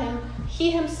upon him.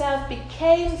 He himself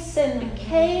became sin,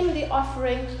 became the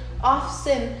offering of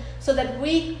sin so that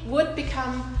we would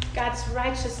become God's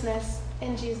righteousness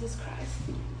in Jesus Christ.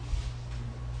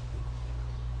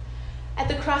 At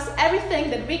the cross,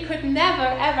 everything that we could never,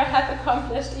 ever have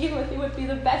accomplished, even if we would be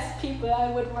the best people,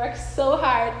 I would work so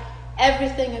hard,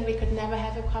 everything that we could never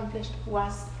have accomplished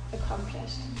was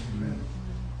accomplished. Amen.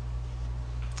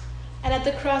 And at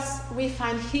the cross, we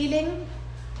find healing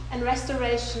and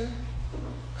restoration,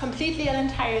 completely and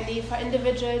entirely for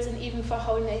individuals and even for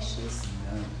whole nations.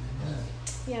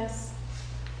 Yes.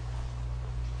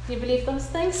 You believe those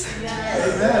things?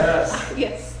 Yes.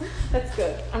 Yes, that's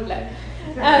good. I'm glad.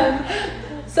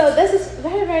 So this is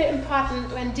very, very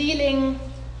important when dealing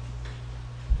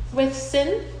with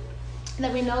sin,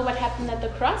 that we know what happened at the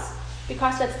cross,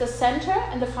 because that's the center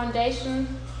and the foundation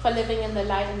for living in the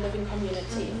light and living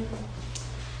community.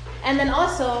 And then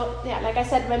also, like I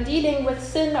said, when dealing with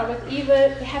sin or with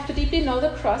evil, we have to deeply know the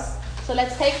cross. So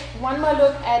let's take one more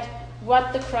look at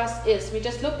what the cross is. We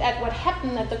just looked at what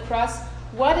happened at the cross.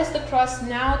 What is the cross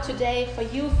now, today, for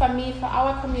you, for me, for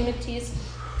our communities?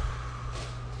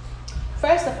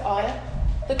 First of all,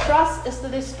 the cross is the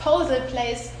disposal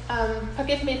place.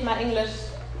 Forgive me if my English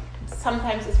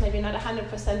sometimes is maybe not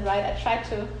 100% right. I try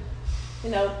to,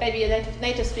 maybe a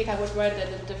native speaker would word it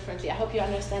a little differently. I hope you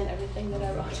understand everything that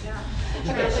I wrote.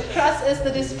 Okay, the cross is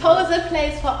the disposal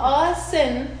place for all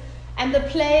sin and the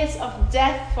place of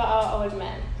death for our old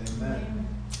man. Amen.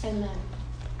 Amen.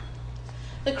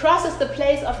 The cross is the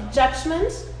place of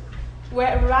judgment,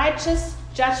 where a righteous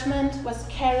judgment was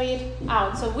carried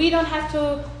out. So we don't have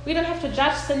to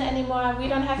judge sin anymore. We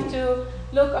don't have to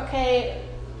look, okay,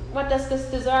 what does this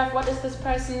deserve? What is this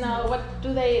person now? What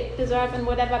do they deserve and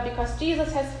whatever? Because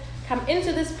Jesus has come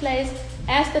into this place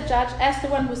as the judge, as the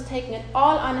one who's taken it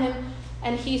all on him,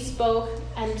 and he spoke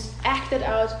and acted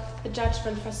out the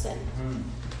judgment for sin.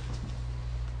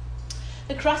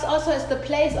 The cross also is the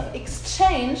place of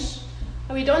exchange,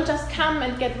 where we don't just come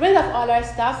and get rid of all our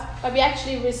stuff, but we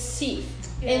actually receive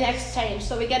in exchange.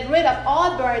 So we get rid of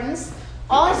all burdens,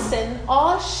 all sin,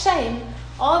 all shame,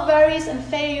 all worries and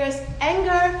failures,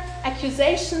 anger,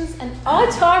 accusations, and all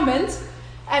torment,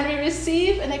 and we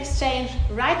receive in exchange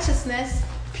righteousness,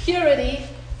 purity,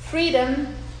 freedom,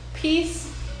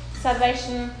 peace,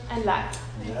 salvation, and life.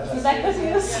 Isn't that good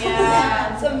news?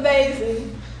 Yeah. It's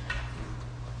amazing.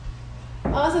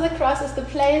 Also, the cross is the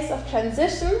place of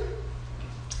transition,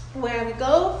 where we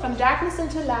go from darkness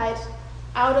into light,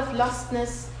 out of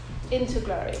lostness into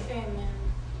glory. Amen.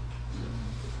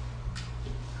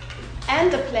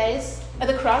 And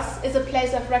the cross is a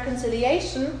place of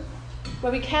reconciliation,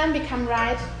 where we can become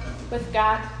right with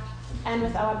God and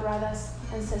with our brothers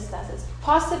and sisters. It's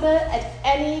possible at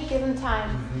any given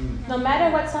time. No matter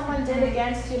what someone did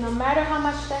against you, no matter how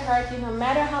much they hurt you, no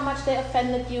matter how much they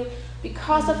offended you,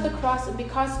 because of the cross and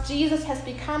because Jesus has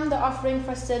become the offering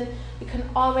for sin, we can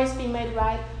always be made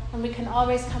right, and we can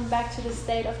always come back to the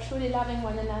state of truly loving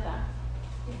one another.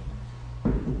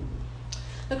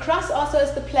 The cross also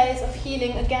is the place of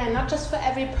healing, again, not just for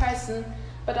every person,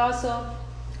 but also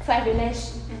for every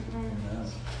nation.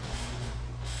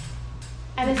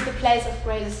 And it's the place of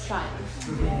greatest triumph.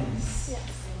 Yes.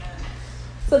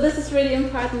 So this is really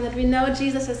important, that we know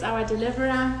Jesus is our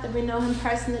deliverer, that we know him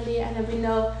personally, and that we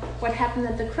know what happened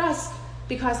at the cross,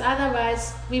 because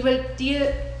otherwise we will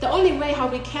the only way how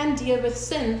we can deal with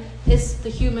sin is the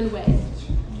human way.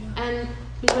 And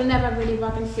we will never really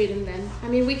walk in freedom then. I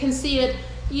mean, we can see it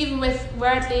even with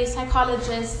worldly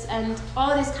psychologists and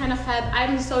all this kind of help.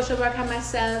 I'm a social worker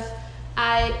myself.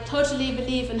 I totally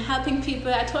believe in helping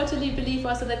people. I totally believe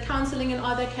also that counseling and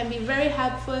all that can be very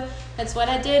helpful. That's what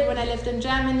I did when I lived in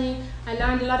Germany. I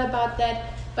learned a lot about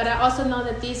that. But I also know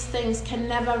that these things can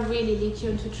never really lead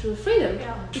you into true freedom.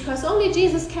 Because only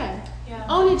Jesus can.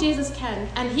 Only Jesus can.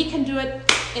 And he can do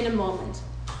it in a moment.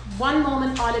 One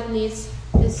moment, all it needs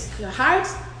is your heart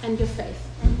and your faith.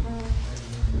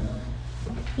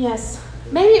 Yes.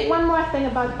 Maybe one more thing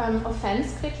about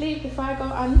offense quickly before I go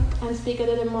on and speak a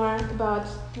little more about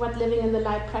what living in the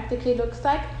light practically looks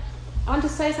like. I want to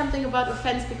say something about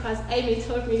offense because Amy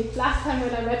told me last time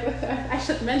when I met with her I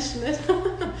should mention it.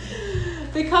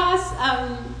 Because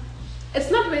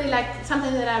it's not really like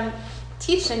something that I'm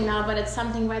teaching now, but it's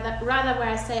something rather where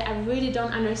I say I really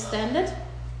don't understand it.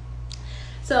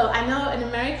 So I know in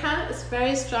America it's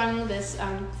very strong, this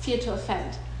fear to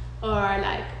offend. Or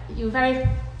like you very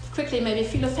quickly maybe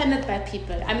feel offended by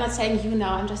people. I'm not saying you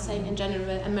now, I'm just saying in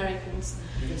general Americans.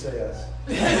 You can say us.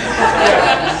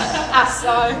 Us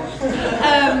all.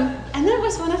 And that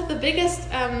was one of the biggest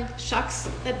shocks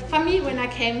that for me when I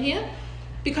came here,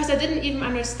 because I didn't even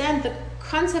understand the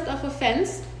concept of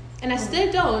offense, and I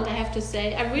still don't, I have to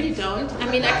say. I really don't.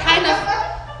 I mean, I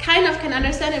kind of can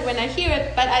understand it when I hear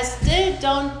it, but I still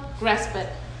don't grasp it.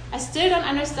 I still don't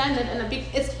understand it, and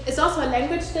it's also a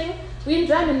language thing. We in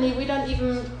Germany, we don't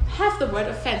even have the word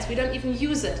offense. We don't even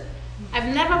use it.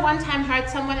 I've never one time heard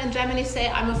someone in Germany say,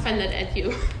 I'm offended at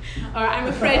you, or I'm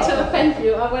afraid to offend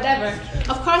you, or whatever.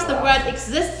 Of course, the word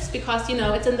exists because,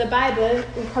 it's in the Bible,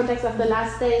 in context of the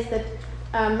last days, that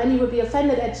many would be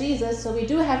offended at Jesus, so we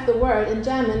do have the word in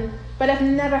German, but I've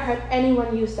never heard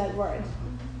anyone use that word.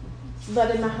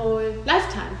 Not in my whole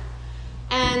lifetime.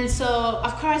 And so,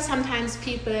 of course, sometimes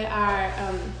people are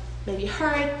maybe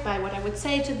hurt by what I would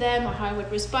say to them or how I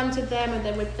would respond to them, and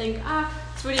they would think,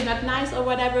 it's really not nice or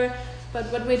whatever. But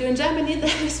what we do in Germany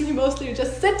is we mostly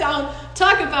just sit down,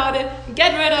 talk about it,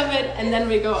 get rid of it, and then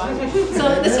we go on.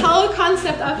 So this whole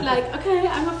concept of like, okay,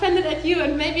 I'm offended at you,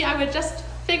 and maybe I would just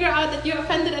figure out that you're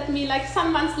offended at me like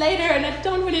some months later, and I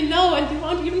don't really know, and you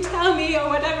won't even tell me or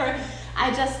whatever.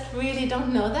 I just really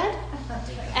don't know that.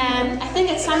 And I think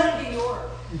it's something.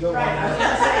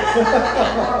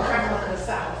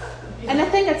 And I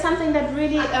think it's something that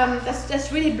really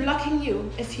that's really blocking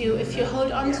you if you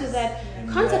hold on to that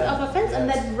concept of offense and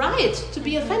that right to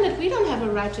be offended. We don't have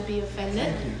a right to be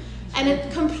offended, and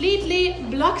it completely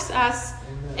blocks us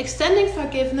extending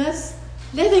forgiveness,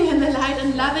 living in the light,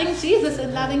 and loving Jesus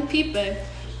and loving people.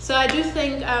 So I do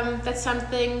think that's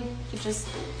something you just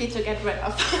need to get rid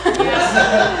of.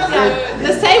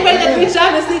 The same way that we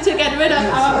Germans need to get rid of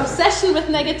our obsession with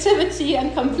negativity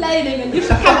and complaining, and you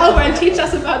should come over and teach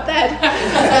us about that.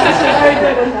 Very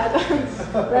good in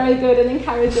that. Very good in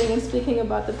encouraging and speaking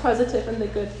about the positive and the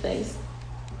good things.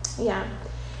 Yeah.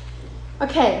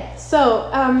 Okay, so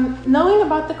knowing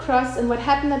about the cross and what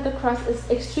happened at the cross is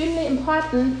extremely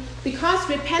important because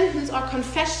repentance or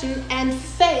confession and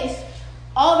faith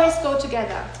always go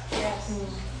together. Yes.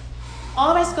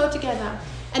 Always go together.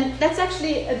 And that's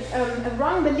actually a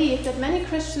wrong belief that many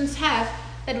Christians have,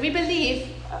 that we believe,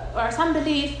 or some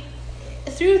believe,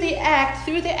 through the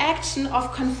action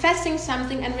of confessing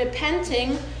something and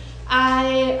repenting,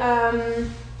 I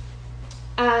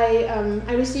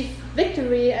receive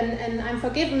victory and I'm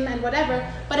forgiven and whatever,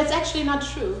 but it's actually not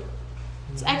true.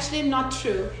 It's actually not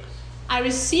true. I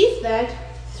receive that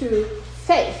through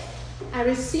faith. I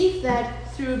receive that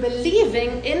through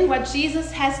believing in what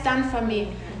Jesus has done for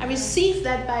me. I receive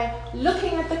that by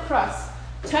looking at the cross,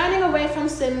 turning away from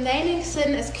sin, naming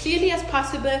sin as clearly as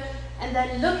possible, and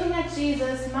then looking at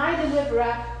Jesus, my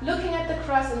deliverer, looking at the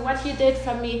cross and what he did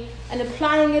for me, and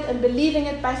applying it and believing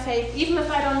it by faith, even if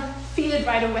I don't feel it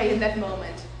right away in that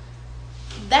moment.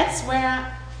 That's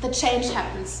where the change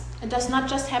happens. It does not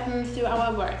just happen through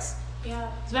our words. Yeah.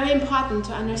 It's very important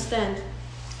to understand.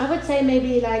 I would say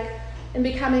maybe like in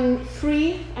becoming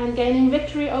free and gaining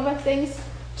victory over things,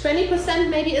 20%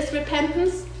 maybe is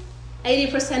repentance,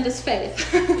 80% is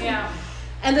faith. Yeah.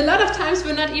 And a lot of times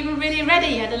we're not even really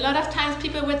ready yet. A lot of times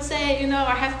people would say, or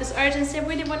have this urgency, I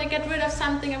really want to get rid of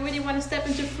something, I really want to step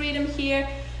into freedom here.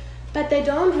 But they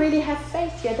don't really have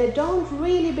faith yet. They don't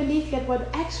really believe yet what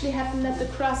actually happened at the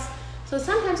cross. So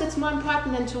sometimes it's more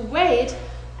important than to wait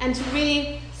and to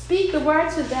really speak the word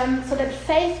to them so that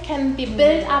faith can be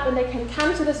built up and they can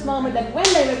come to this moment that when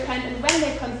they repent and when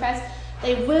they confess,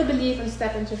 they will believe and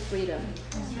step into freedom.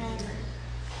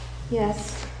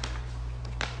 Yes.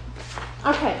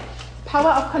 Okay,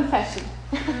 power of confession.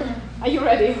 Are you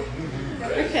ready?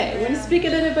 Okay, we're going to speak a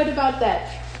little bit about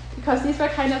that because these were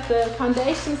kind of the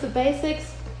foundations, the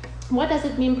basics. What does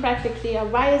it mean practically, or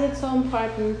why is it so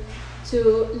important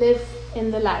to live in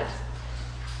the light?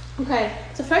 Okay,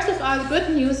 so first of all, the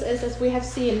good news is, as we have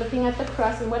seen, looking at the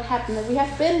cross and what happened, that we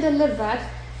have been delivered,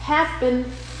 have been,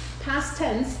 past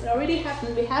tense, it already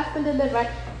happened, we have been delivered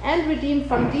and redeemed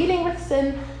from dealing with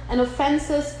sin and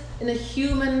offenses in a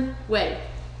human way.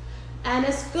 And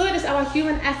as good as our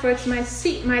human efforts might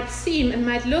seem and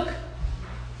might look,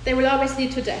 they will always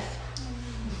lead to death.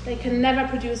 They can never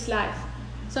produce life.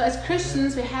 So as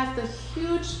Christians, we have the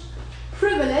huge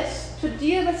privilege to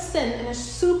deal with sin in a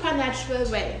supernatural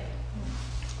way.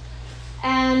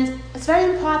 And it's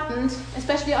very important,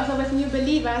 especially also with new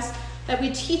believers, that we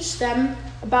teach them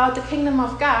about the kingdom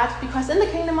of God, because in the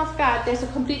kingdom of God, there's a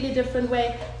completely different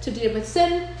way to deal with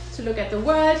sin, to look at the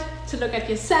world, to look at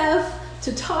yourself,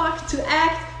 to talk, to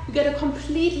act. You get a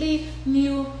completely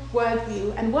new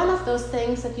worldview. And one of those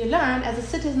things that you learn as a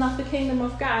citizen of the kingdom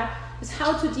of God is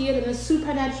how to deal in a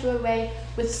supernatural way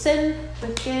with sin,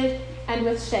 with guilt, and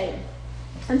with shame.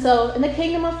 And so in the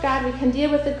kingdom of God, we can deal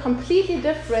with it completely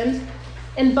different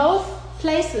in both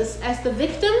places, as the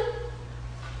victim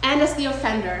and as the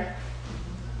offender.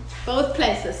 Both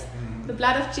places. The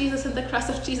blood of Jesus and the cross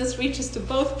of Jesus reaches to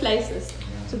both places,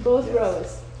 to both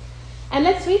roles. And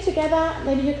let's read together,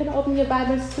 maybe you can open your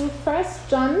Bibles to 1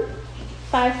 John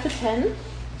 5 to 10.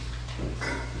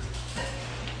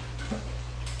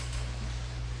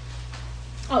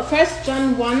 Oh, 1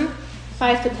 John 1,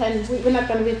 5 to 10. We're not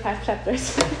going to read 5 chapters.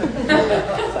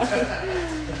 Sorry.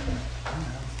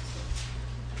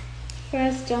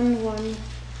 1 John 1,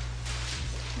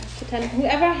 5 to 10.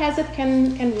 Whoever has it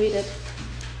can read it.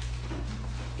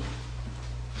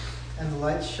 And the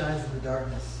light shines in the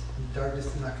darkness, and the darkness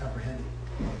did not comprehend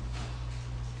it.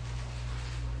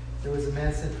 There was a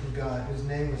man sent from God, whose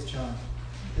name was John.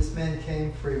 This man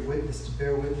came for a witness, to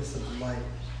bear witness of the light,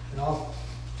 and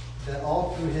that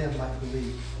all through him might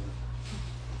believe.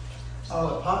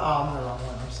 I'm the wrong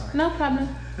one. I'm sorry. No problem.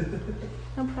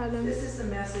 No problem. This is the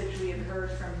message we have heard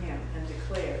from him and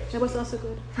declared. That was also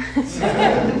good.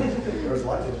 There was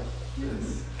light in it.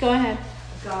 Go ahead.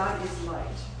 God is light.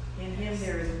 In him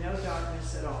there is no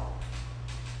darkness at all.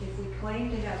 If we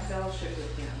claim to have fellowship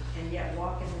with him and yet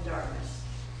walk in the darkness,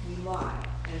 we lie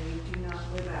and we do not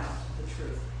live out the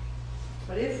truth.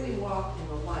 But if we walk in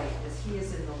the light as he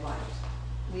is in the light,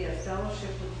 we have fellowship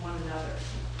with one another,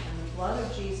 and the blood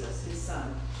of Jesus, his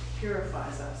Son,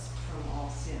 purifies us from all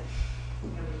sin. You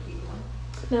want me to keep going?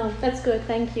 No, that's good.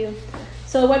 Thank you.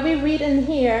 So what we read in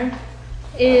here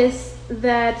is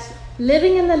that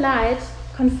living in the light,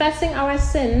 confessing our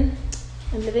sin,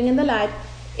 and living in the light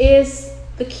is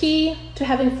the key to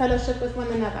having fellowship with one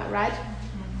another, right?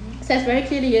 It says very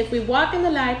clearly, if we walk in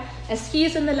the light as he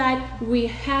is in the light, we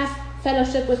have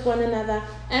fellowship with one another,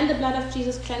 and the blood of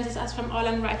Jesus cleanses us from all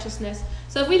unrighteousness.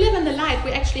 So if we live in the light,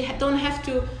 we actually don't have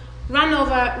to run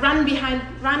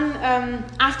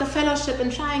after fellowship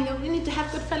and trying, we need to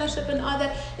have good fellowship and all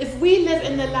that. If we live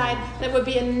in the light, that will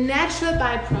be a natural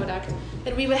byproduct,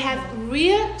 that we will have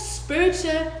real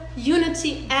spiritual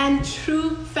unity and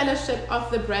true fellowship of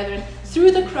the brethren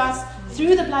through the cross,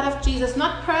 through the blood of Jesus,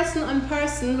 not person on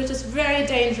person, which is very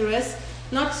dangerous,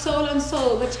 not soul on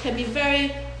soul, which can be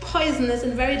very poisonous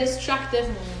and very destructive,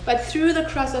 but through the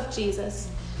cross of Jesus.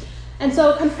 And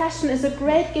so confession is a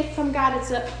great gift from God.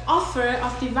 It's an offer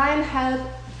of divine help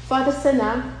for the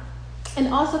sinner.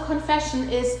 And also confession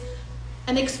is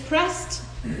an expressed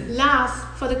love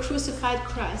for the crucified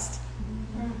Christ.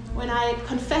 When I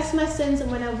confess my sins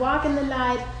and when I walk in the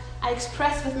light, I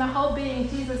express with my whole being,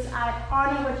 Jesus, I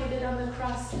honor what you did on the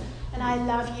cross, and I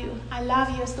love you. I love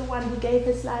you as the one who gave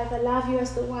his life. I love you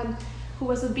as the one who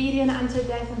was obedient unto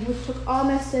death and who took all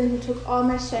my sin, who took all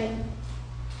my shame.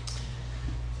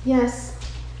 Yes.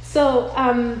 So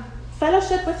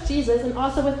fellowship with Jesus and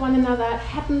also with one another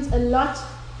happens a lot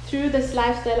through this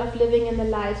lifestyle of living in the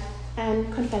light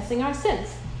and confessing our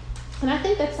sins. And I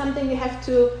think that's something we have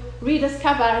to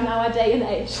rediscover in our day and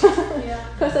age.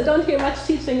 Because I don't hear much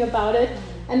teaching about it.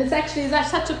 And it's actually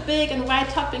such a big and wide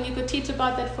topic. You could teach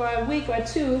about that for a week or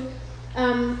two.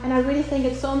 And I really think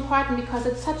it's so important because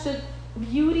it's such a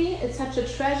beauty, it's such a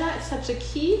treasure, it's such a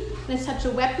key, and it's such a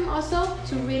weapon also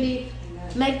to really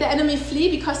make the enemy flee,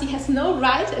 because he has no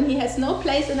right and he has no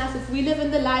place in us. If we live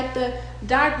in the light, the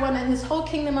dark one and his whole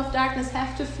kingdom of darkness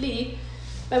have to flee.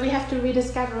 But we have to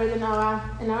rediscover it in our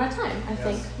time, I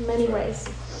think, in many ways.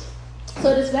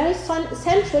 So it is very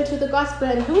central to the gospel.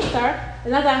 And Luther,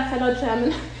 another fellow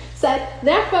German, said,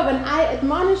 therefore, when I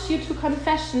admonish you to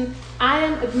confession, I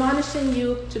am admonishing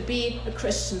you to be a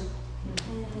Christian.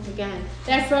 Again,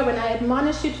 therefore, when I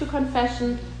admonish you to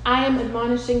confession, I am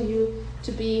admonishing you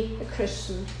to be a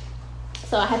Christian.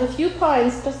 So I have a few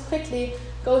points, just quickly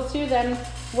go through them.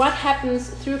 What happens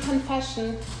through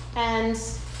confession and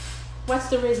what's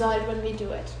the result when we do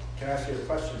it? Can I ask you a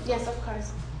question? Yes, of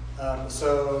course.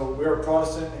 So we're a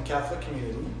Protestant and Catholic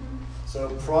community. So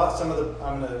I'm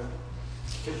going to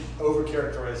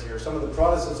over-characterize here. Some of the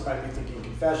Protestants might be thinking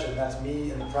confession, that's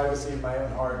me in the privacy of my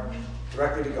own heart,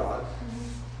 directly to God.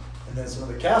 And then some of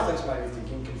the Catholics might be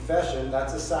thinking confession,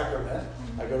 that's a sacrament.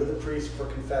 I go to the priest for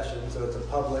confession, so it's a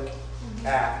public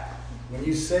act. When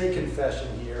you say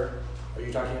confession here, are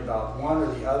you talking about one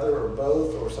or the other or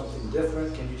both or something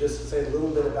different? Can you just say a little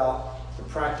bit about the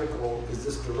practical? Is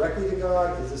this directly to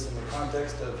God? Is this in the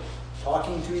context of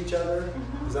talking to each other?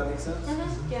 Does that make sense?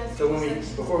 Yes. So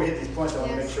before we hit these points, I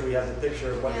want to make sure we have the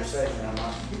picture of what you're saying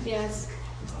now. Yes.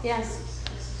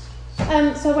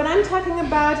 So what I'm talking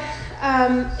about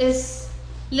is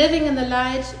living in the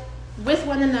light with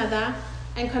one another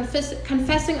and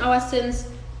confessing our sins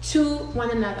to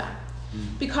one another.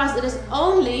 Because it is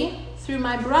only through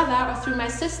my brother or through my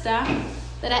sister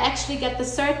that I actually get the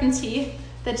certainty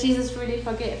that Jesus really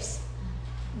forgives.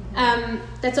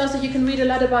 That's also, you can read a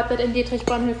lot about that in Dietrich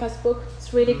Bonhoeffer's book.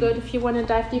 It's really good if you want to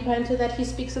dive deeper into that. He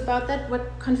speaks about that,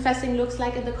 what confessing looks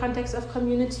like in the context of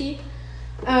community.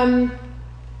 And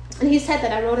he said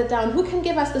that, I wrote it down. Who can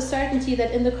give us the certainty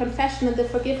that in the confession and the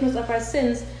forgiveness of our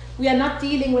sins, we are not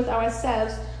dealing with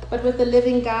ourselves, but with the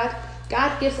living God?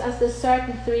 God gives us this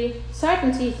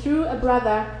certainty through a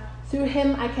brother. Through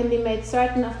him I can be made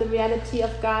certain of the reality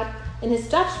of God in his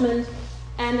judgment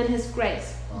and in his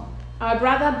grace. Our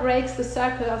brother breaks the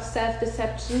circle of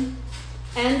self-deception,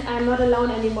 and I'm not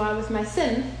alone anymore with my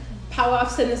sin, power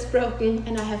of sin is broken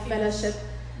and I have fellowship.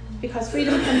 Because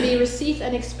freedom can be received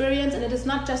and experienced, and it is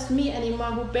not just me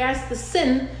anymore who bears the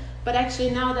sin, but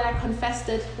actually now that I confessed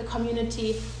it, the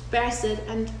community bears it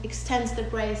and extends the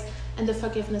grace and the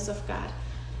forgiveness of God.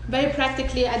 Very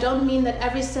practically, I don't mean that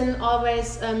every sin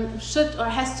always should or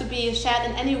has to be shared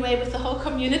in any way with the whole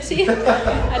community.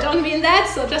 I don't mean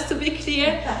that, so just to be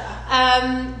clear.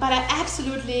 But I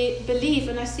absolutely believe,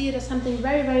 and I see it as something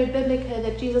very, very biblical,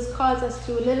 that Jesus calls us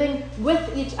to living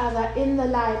with each other in the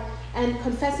light and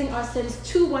confessing our sins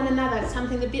to one another. It's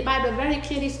something the Bible very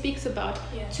clearly speaks about.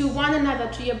 Yes. To one another,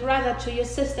 to your brother, to your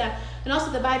sister. And also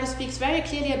the Bible speaks very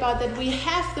clearly about that we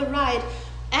have the right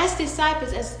as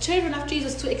disciples, as children of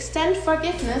Jesus, to extend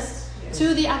forgiveness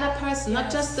to the other person, not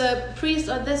just the priest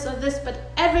or this,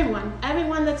 but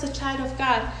everyone that's a child of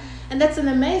God. And that's an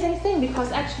amazing thing,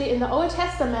 because actually in the Old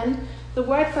Testament, the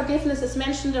word forgiveness is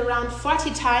mentioned around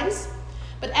 40 times,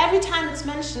 but every time it's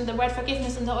mentioned, the word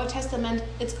forgiveness in the Old Testament,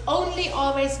 it's only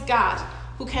always God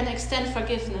who can extend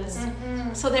forgiveness.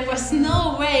 Mm-hmm. So there was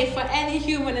no way for any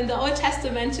human in the Old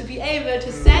Testament to be able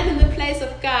to stand in the place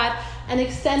of God and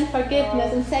extend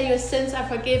forgiveness and say your sins are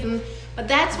forgiven. But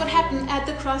that's what happened at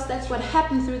the cross. That's what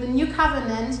happened through the new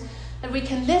covenant, that we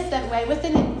can live that way with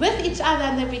each other,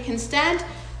 and that we can stand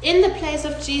in the place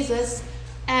of Jesus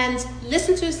and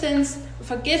listen to sins,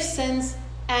 forgive sins,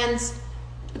 and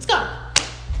it's gone.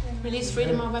 Release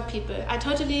freedom over people. I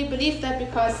totally believe that,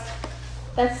 because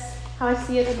that's how I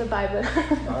see it in the Bible.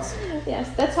 Awesome. Yes,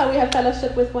 that's how we have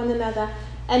fellowship with one another.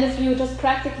 And if you just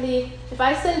practically, if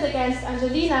I sinned against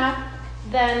Angelina,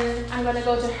 then I'm going to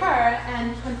go to her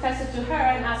and confess it to her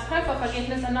and ask her for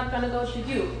forgiveness. I'm not going to go to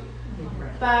you.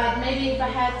 But maybe if I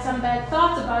had some bad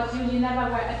thoughts about you, you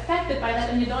never were affected by that,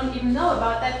 and you don't even know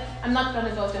about that, I'm not going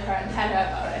to go to her and tell her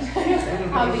about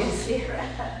it, obviously.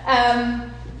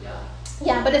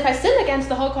 Yeah, but if I sin against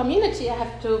the whole community, I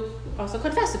have to also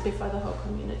confess it before the whole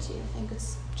community. I think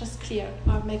it's just clear,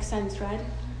 or it makes sense, right?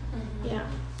 Mm-hmm. Yeah.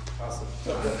 Awesome.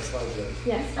 That's good.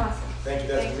 Yes, awesome. Thank you.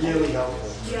 That's really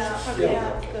helpful. Yeah. Really Yeah,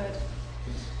 helpful.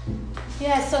 good.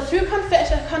 Yeah, so through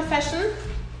confession,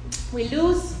 we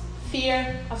lose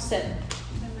fear of sin.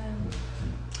 Amen.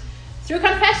 Through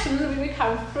confession, we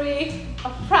become free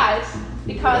of pride,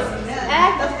 because the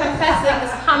act of confessing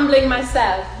is humbling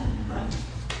myself.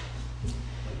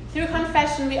 Through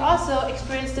confession, we also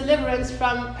experience deliverance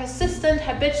from persistent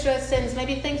habitual sins,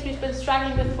 maybe things we've been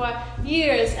struggling with for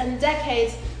years and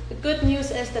decades. The good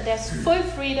news is that there's full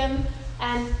freedom,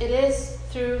 and it is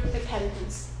through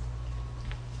repentance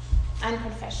and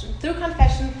confession. Through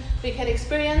confession, we can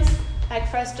experience,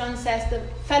 like 1 John says, the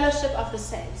fellowship of the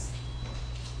saints.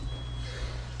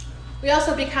 We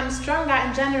also become stronger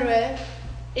in general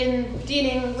in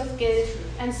dealing with guilt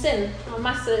and sin. Our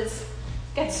muscles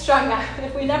get stronger.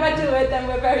 If we never do it, then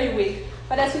we're very weak.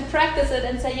 But as we practice it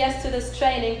and say yes to this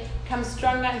training, we become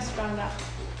stronger and stronger.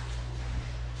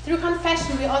 Through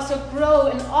confession, we also grow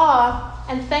in awe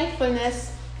and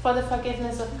thankfulness for the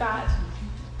forgiveness of God.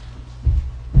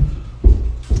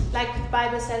 Like the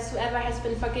Bible says, whoever has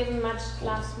been forgiven much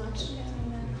loves much.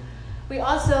 We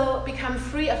also become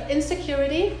free of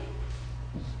insecurity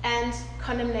and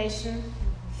condemnation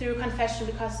through confession,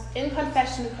 because in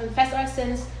confession we confess our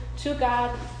sins to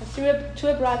God,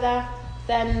 to a brother,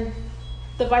 then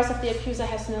the voice of the accuser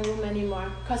has no room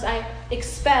anymore, because I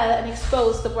expel and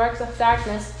expose the works of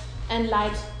darkness, and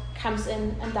light comes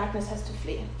in and darkness has to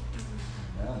flee.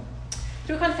 Yeah.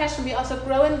 Through confession, we also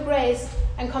grow in grace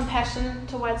and compassion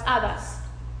towards others.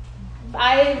 If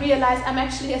I realize I'm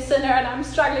actually a sinner and I'm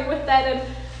struggling with that, and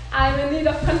I'm in need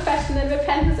of confession and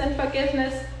repentance and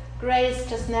forgiveness, grace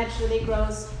just naturally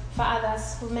grows for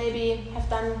others who maybe have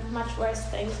done much worse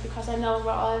things, because I know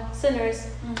we're all sinners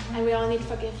and we all need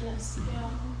forgiveness. Yeah.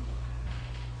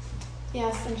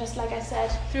 Yes, and just like I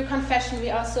said, through confession we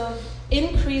also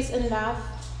increase in love.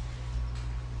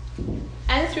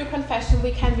 And through confession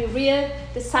we can be real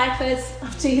disciples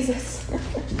of Jesus.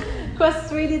 Because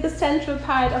it's really the central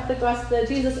part of the gospel.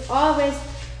 Jesus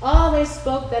always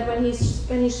spoke that when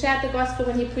he shared the gospel,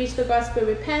 when he preached the gospel,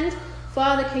 repent,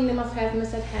 for the kingdom of heaven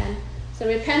is at hand. So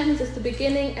repentance is the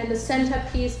beginning and the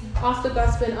centerpiece of the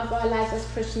gospel and of our lives as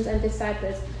Christians and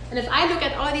disciples. And if I look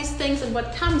at all these things and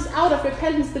what comes out of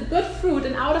repentance, the good fruit,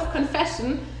 and out of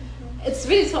confession, it's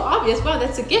really so obvious. Wow,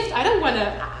 that's a gift. I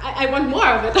want more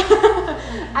of it.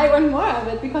 I want more of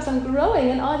it, because I'm growing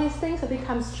in all these things. I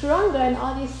become stronger in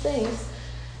all these things.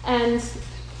 And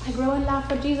I grow in love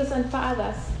for Jesus and for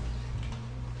others.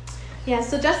 Yeah,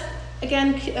 so just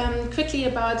again, quickly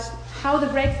about how the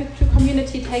breakthrough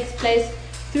community takes place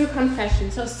through confession.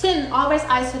 So sin always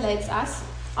isolates us.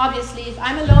 Obviously, if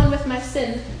I'm alone with my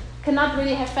sin, cannot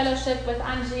really have fellowship with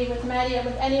Angie, with Maddie, or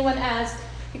with anyone else,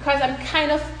 because I'm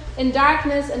kind of in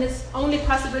darkness, and it's only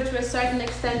possible to a certain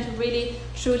extent to really,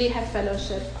 truly have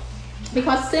fellowship.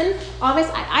 Because sin always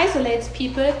isolates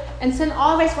people, and sin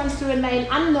always wants to remain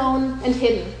unknown and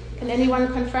hidden. Can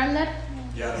anyone confirm that?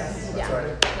 Yes. That's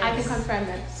right. I can confirm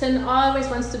that. Sin always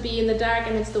wants to be in the dark,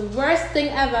 and it's the worst thing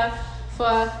ever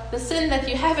for the sin that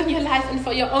you have in your life and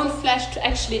for your own flesh to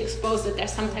actually expose it.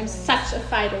 There's sometimes such a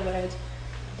fight over it.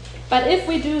 But if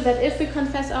we do that, if we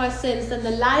confess our sins, then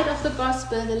the light of the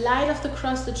gospel, the light of the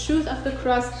cross, the truth of the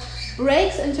cross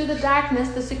breaks into the darkness,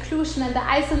 the seclusion and the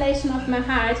isolation of my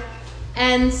heart,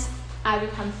 and I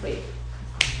become free.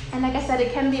 And like I said,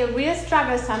 it can be a real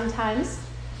struggle sometimes.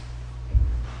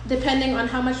 Depending on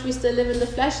how much we still live in the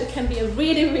flesh, it can be a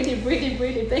really, really, really,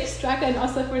 really big struggle. And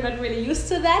also if we're not really used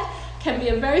to that, it can be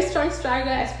a very strong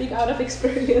struggle. I speak out of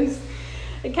experience.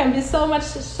 It can be so much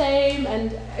shame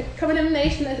and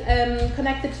condemnation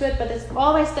connected to it, but it's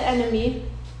always the enemy.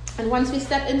 And once we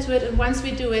step into it and once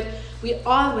we do it, we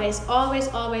always, always,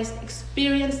 always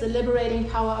experience the liberating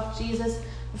power of Jesus,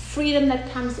 the freedom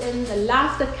that comes in, the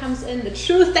love that comes in, the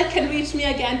truth that can reach me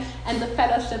again, and the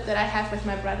fellowship that I have with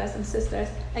my brothers and sisters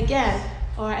again,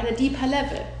 or at a deeper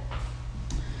level.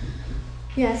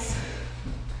 Yes.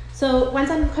 So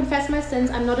once I confess my sins,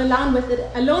 I'm not alone with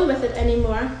it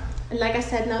anymore. And like I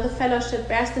said, now the fellowship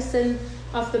bears the sin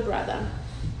of the brother.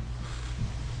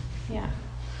 Yeah.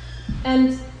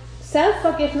 And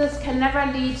self-forgiveness can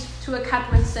never lead to a cut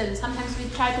with sin. Sometimes we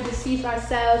try to deceive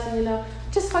ourselves and,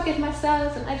 just forgive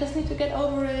myself and I just need to get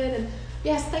over it. And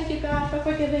yes, thank you God for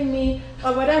forgiving me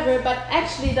or whatever. But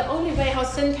actually the only way how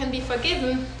sin can be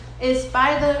forgiven is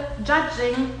by the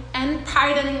judging and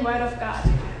pardoning word of God.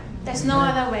 There's no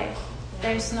other way.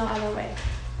 There's no other way.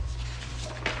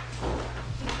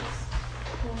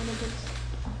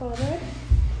 Forward.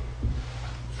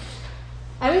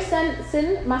 Every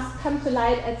sin must come to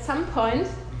light at some point,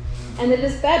 and it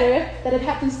is better that it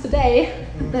happens today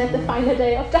than at the final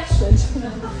day of judgment.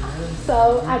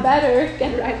 So I better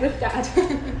get right with God.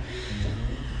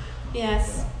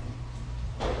 Yes.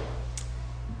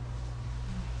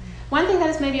 One thing that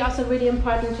is maybe also really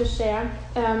important to share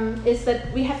is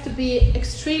that we have to be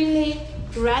extremely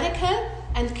radical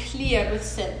and clear with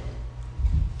sin.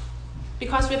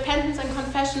 Because repentance and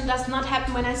confession does not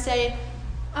happen when I say,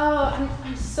 oh,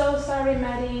 I'm so sorry,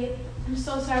 Maddie. I'm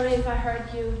so sorry if I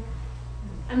hurt you.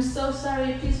 I'm so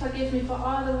sorry, please forgive me for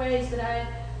all the ways that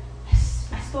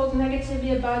I spoke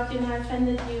negatively about you and I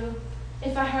offended you.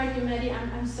 If I hurt you, Maddie,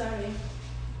 I'm sorry.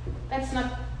 That's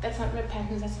not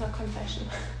repentance, that's not confession.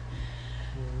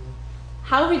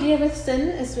 How we deal with sin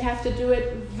is we have to do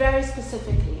it very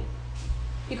specifically.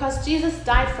 Because Jesus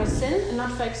died for sin and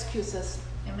not for excuses.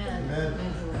 Amen.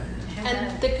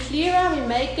 And the clearer we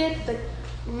make it, the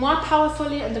more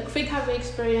powerfully and the quicker we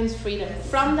experience freedom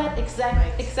from that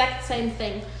exact same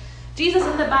thing. Jesus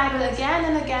in the Bible again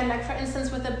and again, like for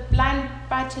instance with the blind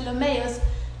Bartimaeus,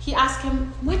 he asked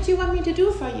him, what do you want me to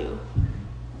do for you?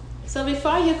 So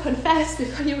before you confess,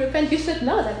 before you repent, you should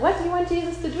know that. What do you want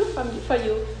Jesus to do for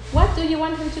you? What do you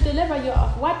want him to deliver you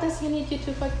of? What does he need you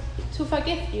to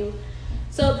forgive you?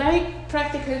 So a very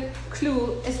practical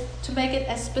clue is to make it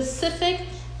as specific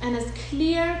and as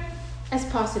clear as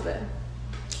possible.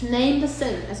 Name the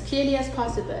sin as clearly as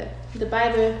possible. The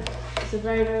Bible is a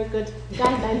very, very good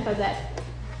guideline for that.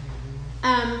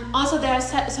 Also, there are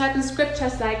certain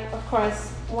scriptures, like, of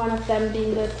course, one of them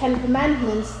being the Ten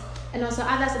Commandments, and also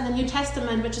others in the New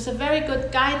Testament, which is a very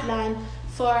good guideline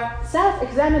for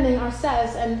self-examining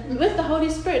ourselves. And with the Holy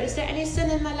Spirit, is there any sin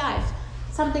in my life?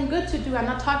 Something good to do. I'm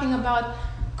not talking about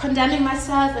condemning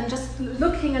myself and just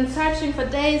looking and searching for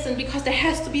days and because there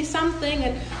has to be something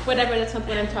and whatever, that's not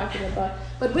what I'm talking about.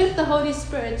 But with the Holy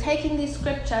Spirit, taking these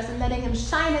scriptures and letting him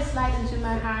shine his light into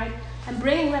my heart and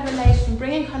bringing revelation,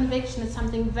 bringing conviction is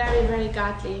something very, very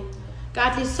godly.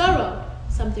 Godly sorrow,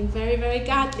 something very, very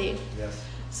godly. Yes.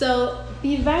 So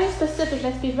be very specific.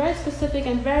 Let's be very specific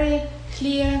and very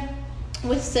clear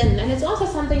with sin. And it's also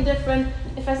something different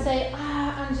if I say,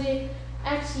 Angie,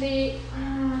 actually,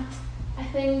 I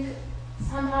think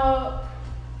somehow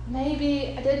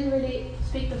maybe I didn't really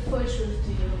speak the full truth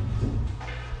to you.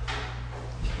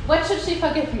 What should she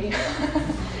forgive me?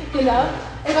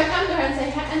 If I come to her and say,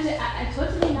 hey, Angie, I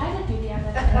totally lied at you the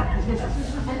other day.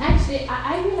 And actually,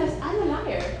 I realized I'm a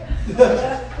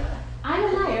liar. I'm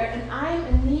a liar and I'm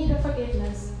in need of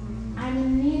forgiveness. I'm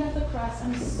in need of the cross.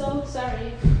 I'm so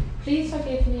sorry. Please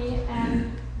forgive me.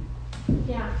 And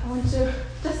I want to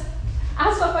just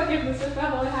ask for forgiveness with my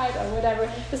whole heart or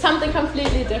whatever. It's something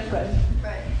completely different.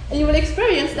 Right. And you will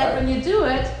experience that when you do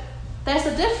it, there's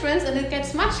a difference and it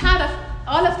gets much harder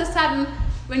all of a sudden,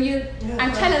 when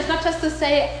I'm challenged not just to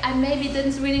say, I maybe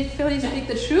didn't really fully speak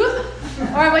the truth,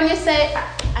 or when you say,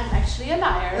 I'm actually a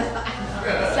liar.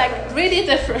 It's like really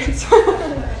different.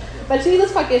 But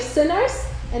Jesus forgives sinners,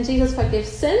 and Jesus forgives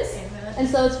sins, and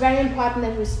so it's very important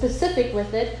that we're specific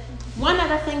with it. One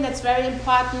other thing that's very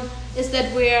important is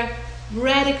that we're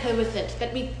radical with it,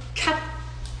 that we cut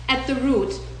at the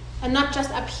root, and not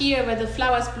just up here where the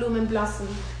flowers bloom and blossom.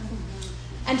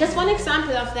 And just one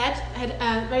example of that, I had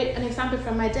an example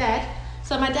from my dad.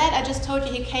 So my dad, I just told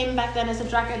you, he came back then as a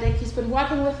drug addict. He's been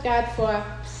working with God for,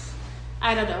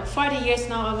 40 years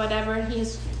now or whatever. He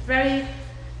has very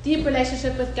deep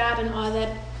relationship with God and all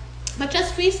that. But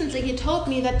just recently he told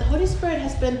me that the Holy Spirit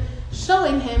has been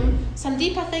showing him some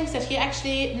deeper things that he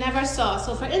actually never saw.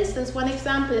 So for instance, one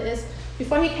example is,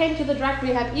 before he came to the drug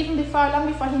rehab, long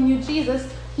before he knew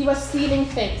Jesus, he was stealing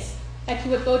things. Like he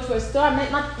would go to a store,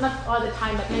 not all the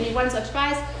time, but maybe once or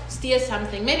twice, steal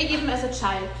something. Maybe even as a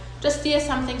child, just steal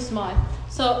something small.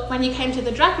 So when he came to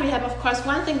the drug rehab, of course,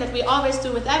 one thing that we always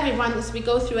do with everyone is we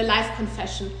go through a life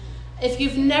confession. If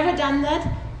you've never done that,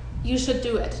 you should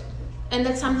do it. And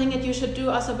that's something that you should do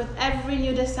also with every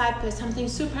new disciple, something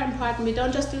super important. We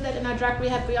don't just do that in our drug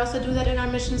rehab, we also do that in our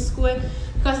mission school.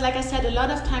 Because like I said, a lot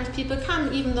of times people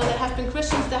come, even though they have been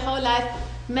Christians their whole life,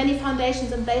 many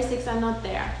foundations and basics are not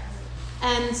there.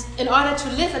 And in order to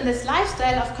live in this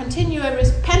lifestyle of continual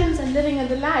repentance and living in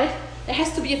the light, there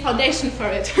has to be a foundation for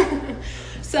it.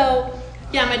 So,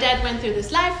 yeah, my dad went through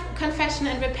this life confession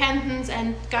and repentance,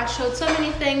 and God showed so many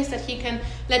things that he can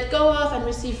let go of and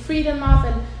receive freedom of.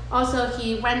 And also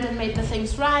he went and made the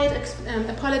things right,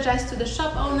 apologized to the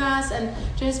shop owners and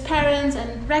to his parents,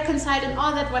 and reconciled and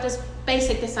all that, what is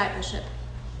basic discipleship.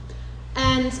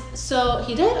 And so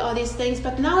he did all these things,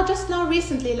 but just now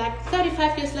recently, like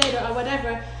 35 years later or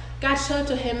whatever, God showed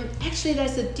to him, actually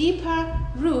there's a deeper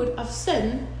root of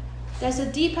sin. There's a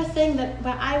deeper thing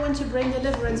where I want to bring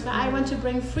deliverance, where I want to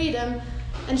bring freedom,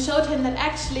 and showed him that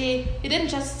actually he didn't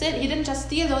just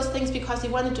steal those things because he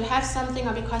wanted to have something,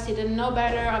 or because he didn't know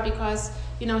better, or because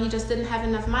he just didn't have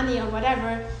enough money or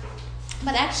whatever.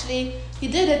 But actually he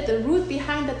did it, the root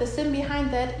behind that, the sin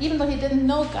behind that, even though he didn't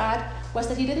know God, was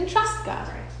that he didn't trust God.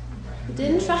 He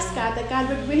didn't trust God, that God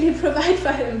would really provide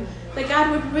for him, that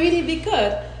God would really be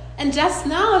good. And just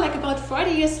now, like about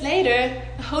 40 years later,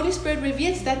 the Holy Spirit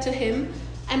reveals that to him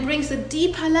and brings a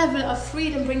deeper level of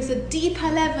freedom, brings a deeper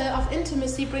level of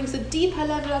intimacy, brings a deeper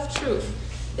level of truth.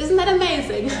 Isn't that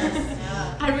amazing? Yes.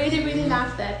 I really, really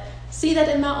love that. See that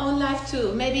in my own life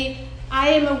too. Maybe I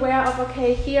am aware of,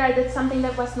 okay, here I did something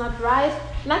that was not right,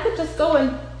 and I could just go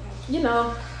and,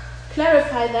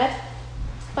 clarify that.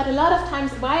 But a lot of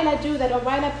times while I do that, or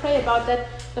while I pray about that,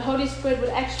 the Holy Spirit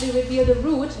would actually reveal the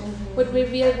root, would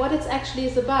reveal what it actually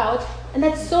is about. And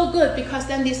that's so good, because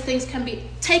then these things can be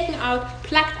taken out,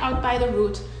 plucked out by the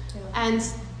root, and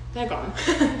they're gone.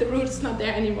 The root is not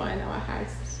there anymore in our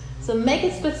hearts. So make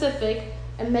it specific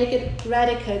and make it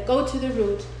radical. Go to the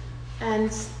root.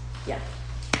 And yeah.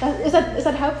 Is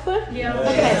that helpful? Yeah.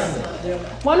 Okay.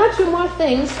 One or two more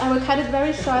things. I will cut it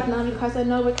very short now, because I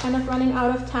know we're kind of running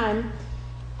out of time.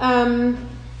 One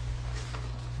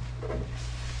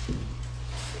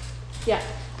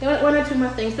or two more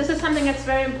things. This is something that's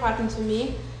very important to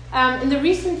me. In the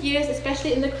recent years,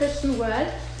 especially in the Christian world,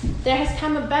 there has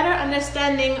come a better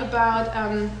understanding about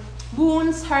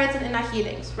wounds, hurts, and inner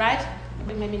healings, right?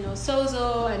 We maybe know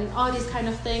Sozo and all these kind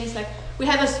of things. Like, we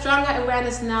have a stronger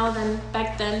awareness now than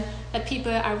back then that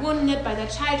people are wounded by their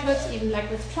childhoods, even like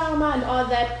with trauma and all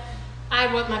that. I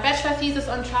wrote my bachelor thesis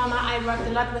on trauma. I worked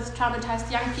a lot with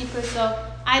traumatized young people, so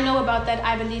I know about that.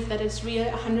 I believe that it's real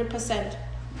 100%.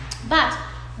 But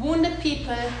wounded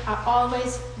people are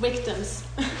always victims.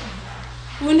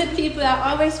 Wounded people are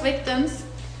always victims,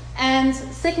 and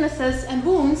sicknesses and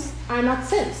wounds are not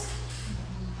sins.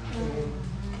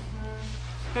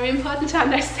 Very important to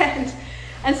understand.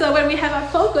 And so when we have our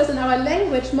focus and our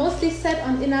language mostly set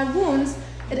on inner wounds,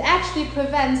 it actually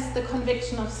prevents the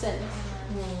conviction of sin.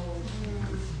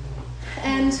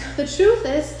 And the truth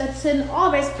is that sin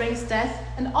always brings death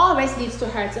and always leads to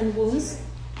hurts and wounds.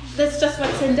 That's just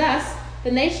what sin does.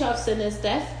 The nature of sin is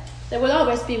death. There will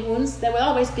always be wounds. There will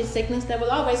always be sickness. There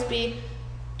will always be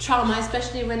trauma,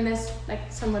 especially when there's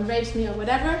like someone rapes me or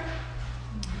whatever.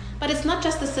 But it's not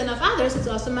just the sin of others, it's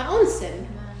also my own sin.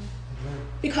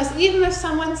 Because even if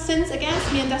someone sins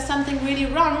against me and does something really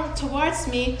wrong towards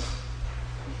me,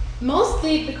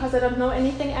 mostly because I don't know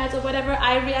anything else or whatever,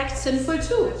 I react sinful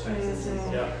too.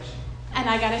 Yeah. And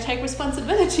I gotta take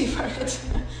responsibility for it.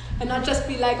 And not just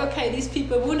be like, okay, these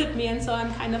people wounded me, and so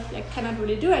I'm kind of like cannot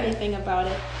really do anything about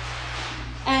it.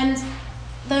 And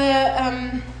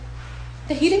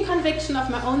the healing conviction of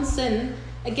my own sin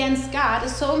against God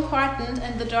is so important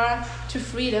and the door to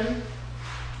freedom.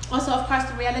 Also, of course,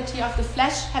 the reality of the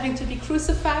flesh having to be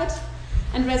crucified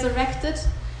and resurrected.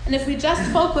 And if we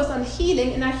just focus on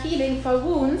healing, in our healing for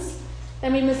wounds,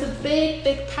 then we miss a big,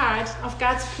 big part of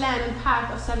God's plan and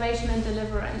path of salvation and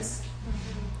deliverance.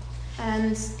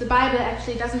 And the Bible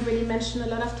actually doesn't really mention a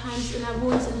lot of times in our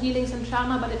wounds and healings and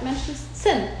trauma, but it mentions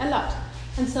sin a lot.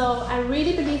 And so I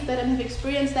really believe that and have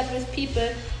experienced that with people,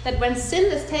 that when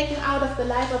sin is taken out of the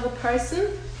life of a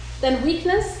person, then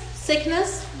weakness,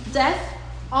 sickness, death,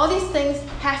 all these things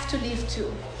have to leave too.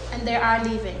 And they are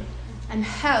leaving. And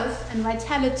health and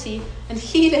vitality and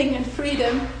healing and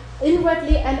freedom,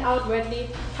 inwardly and outwardly,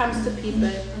 comes to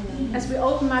people as we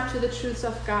open up to the truths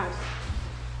of God.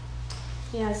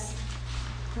 Yes,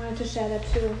 I wanted to share that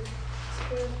too.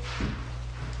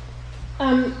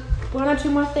 One or two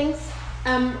more things.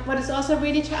 What is also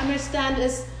really to understand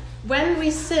is when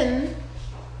we sin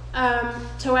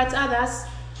towards others,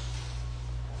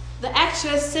 the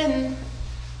actual sin,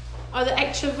 or the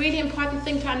actual really important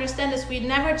thing to understand is we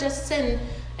never just sin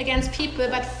against people,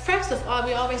 but first of all,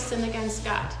 we always sin against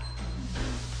God.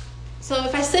 So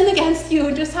if I sin against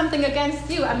you, do something against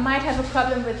you, I might have a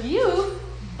problem with you,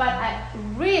 but I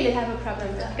really have a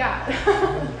problem with God.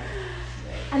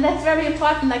 And that's very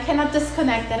important. I cannot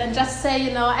disconnect that and just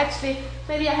say, actually,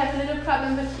 maybe I have a little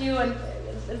problem with you and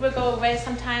it will go away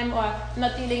sometime, or I'm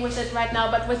not dealing with it right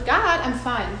now, but with God, I'm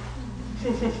fine.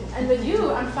 And with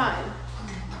you, I'm fine.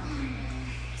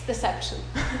 It's deception.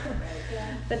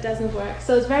 That doesn't work.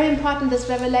 So it's very important, this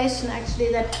revelation,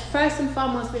 actually, that first and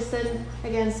foremost we sin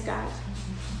against God.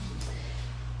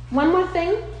 One more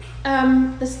thing,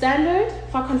 the standard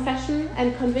for confession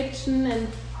and conviction and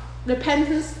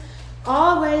repentance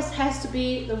always has to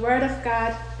be the Word of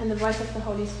God and the voice of the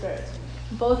Holy Spirit.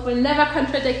 Both will never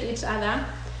contradict each other.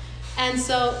 And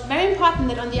so very important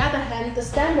that, on the other hand, the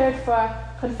standard for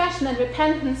confession and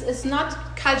repentance is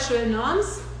not cultural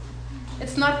norms.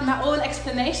 It's not my own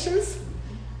explanations.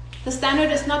 The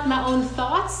standard is not my own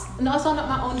thoughts, and also not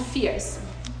my own fears.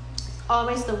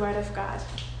 Always the Word of God.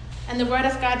 And the Word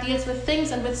of God deals with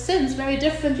things and with sins very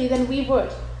differently than we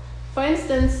would. For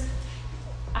instance,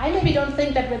 I maybe don't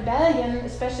think that rebellion,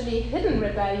 especially hidden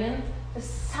rebellion, is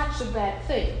such a bad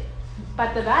thing.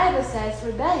 But the Bible says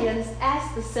rebellion is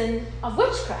as the sin of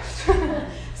witchcraft.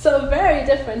 So very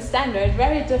different standard,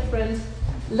 very different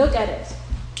look at it.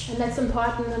 And that's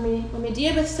important when we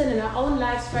deal with sin in our own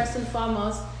lives first and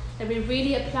foremost, that we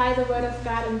really apply the Word of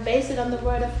God and base it on the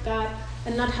Word of God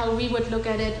and not how we would look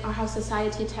at it or how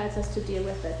society tells us to deal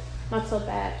with it. Not so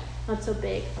bad, not so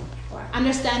big, or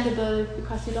understandable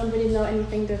because you don't really know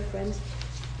anything different.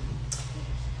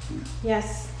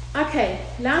 Yes. Okay,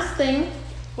 last thing.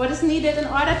 What is needed in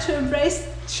order to embrace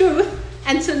truth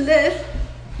and to live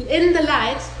in the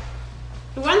light?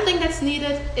 The one thing that's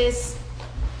needed is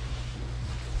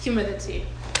humility.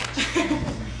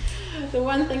 The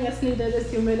one thing that's needed is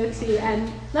humility, and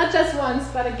not just once,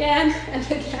 but again and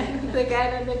again and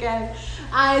again and again.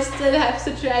 I still have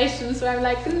situations where I'm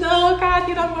like, no, God,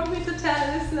 you don't want me to tell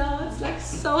this. No, it's like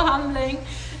so humbling.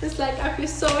 It's like I feel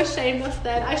so ashamed of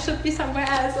that. I should be somewhere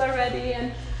else already,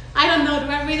 and I don't know, do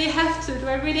I really have to? Do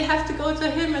I really have to go to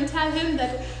him and tell him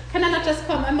that? Can I not just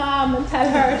call my mom and tell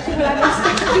her? She will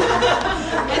understand.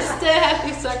 I still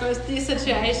have these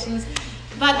situations.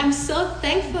 But I'm so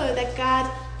thankful that God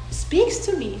speaks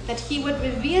to me, that he would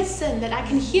reveal sin, that I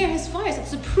can hear his voice.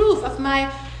 It's a proof of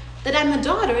that I'm a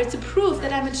daughter. It's a proof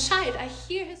that I'm a child. I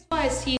hear his voice.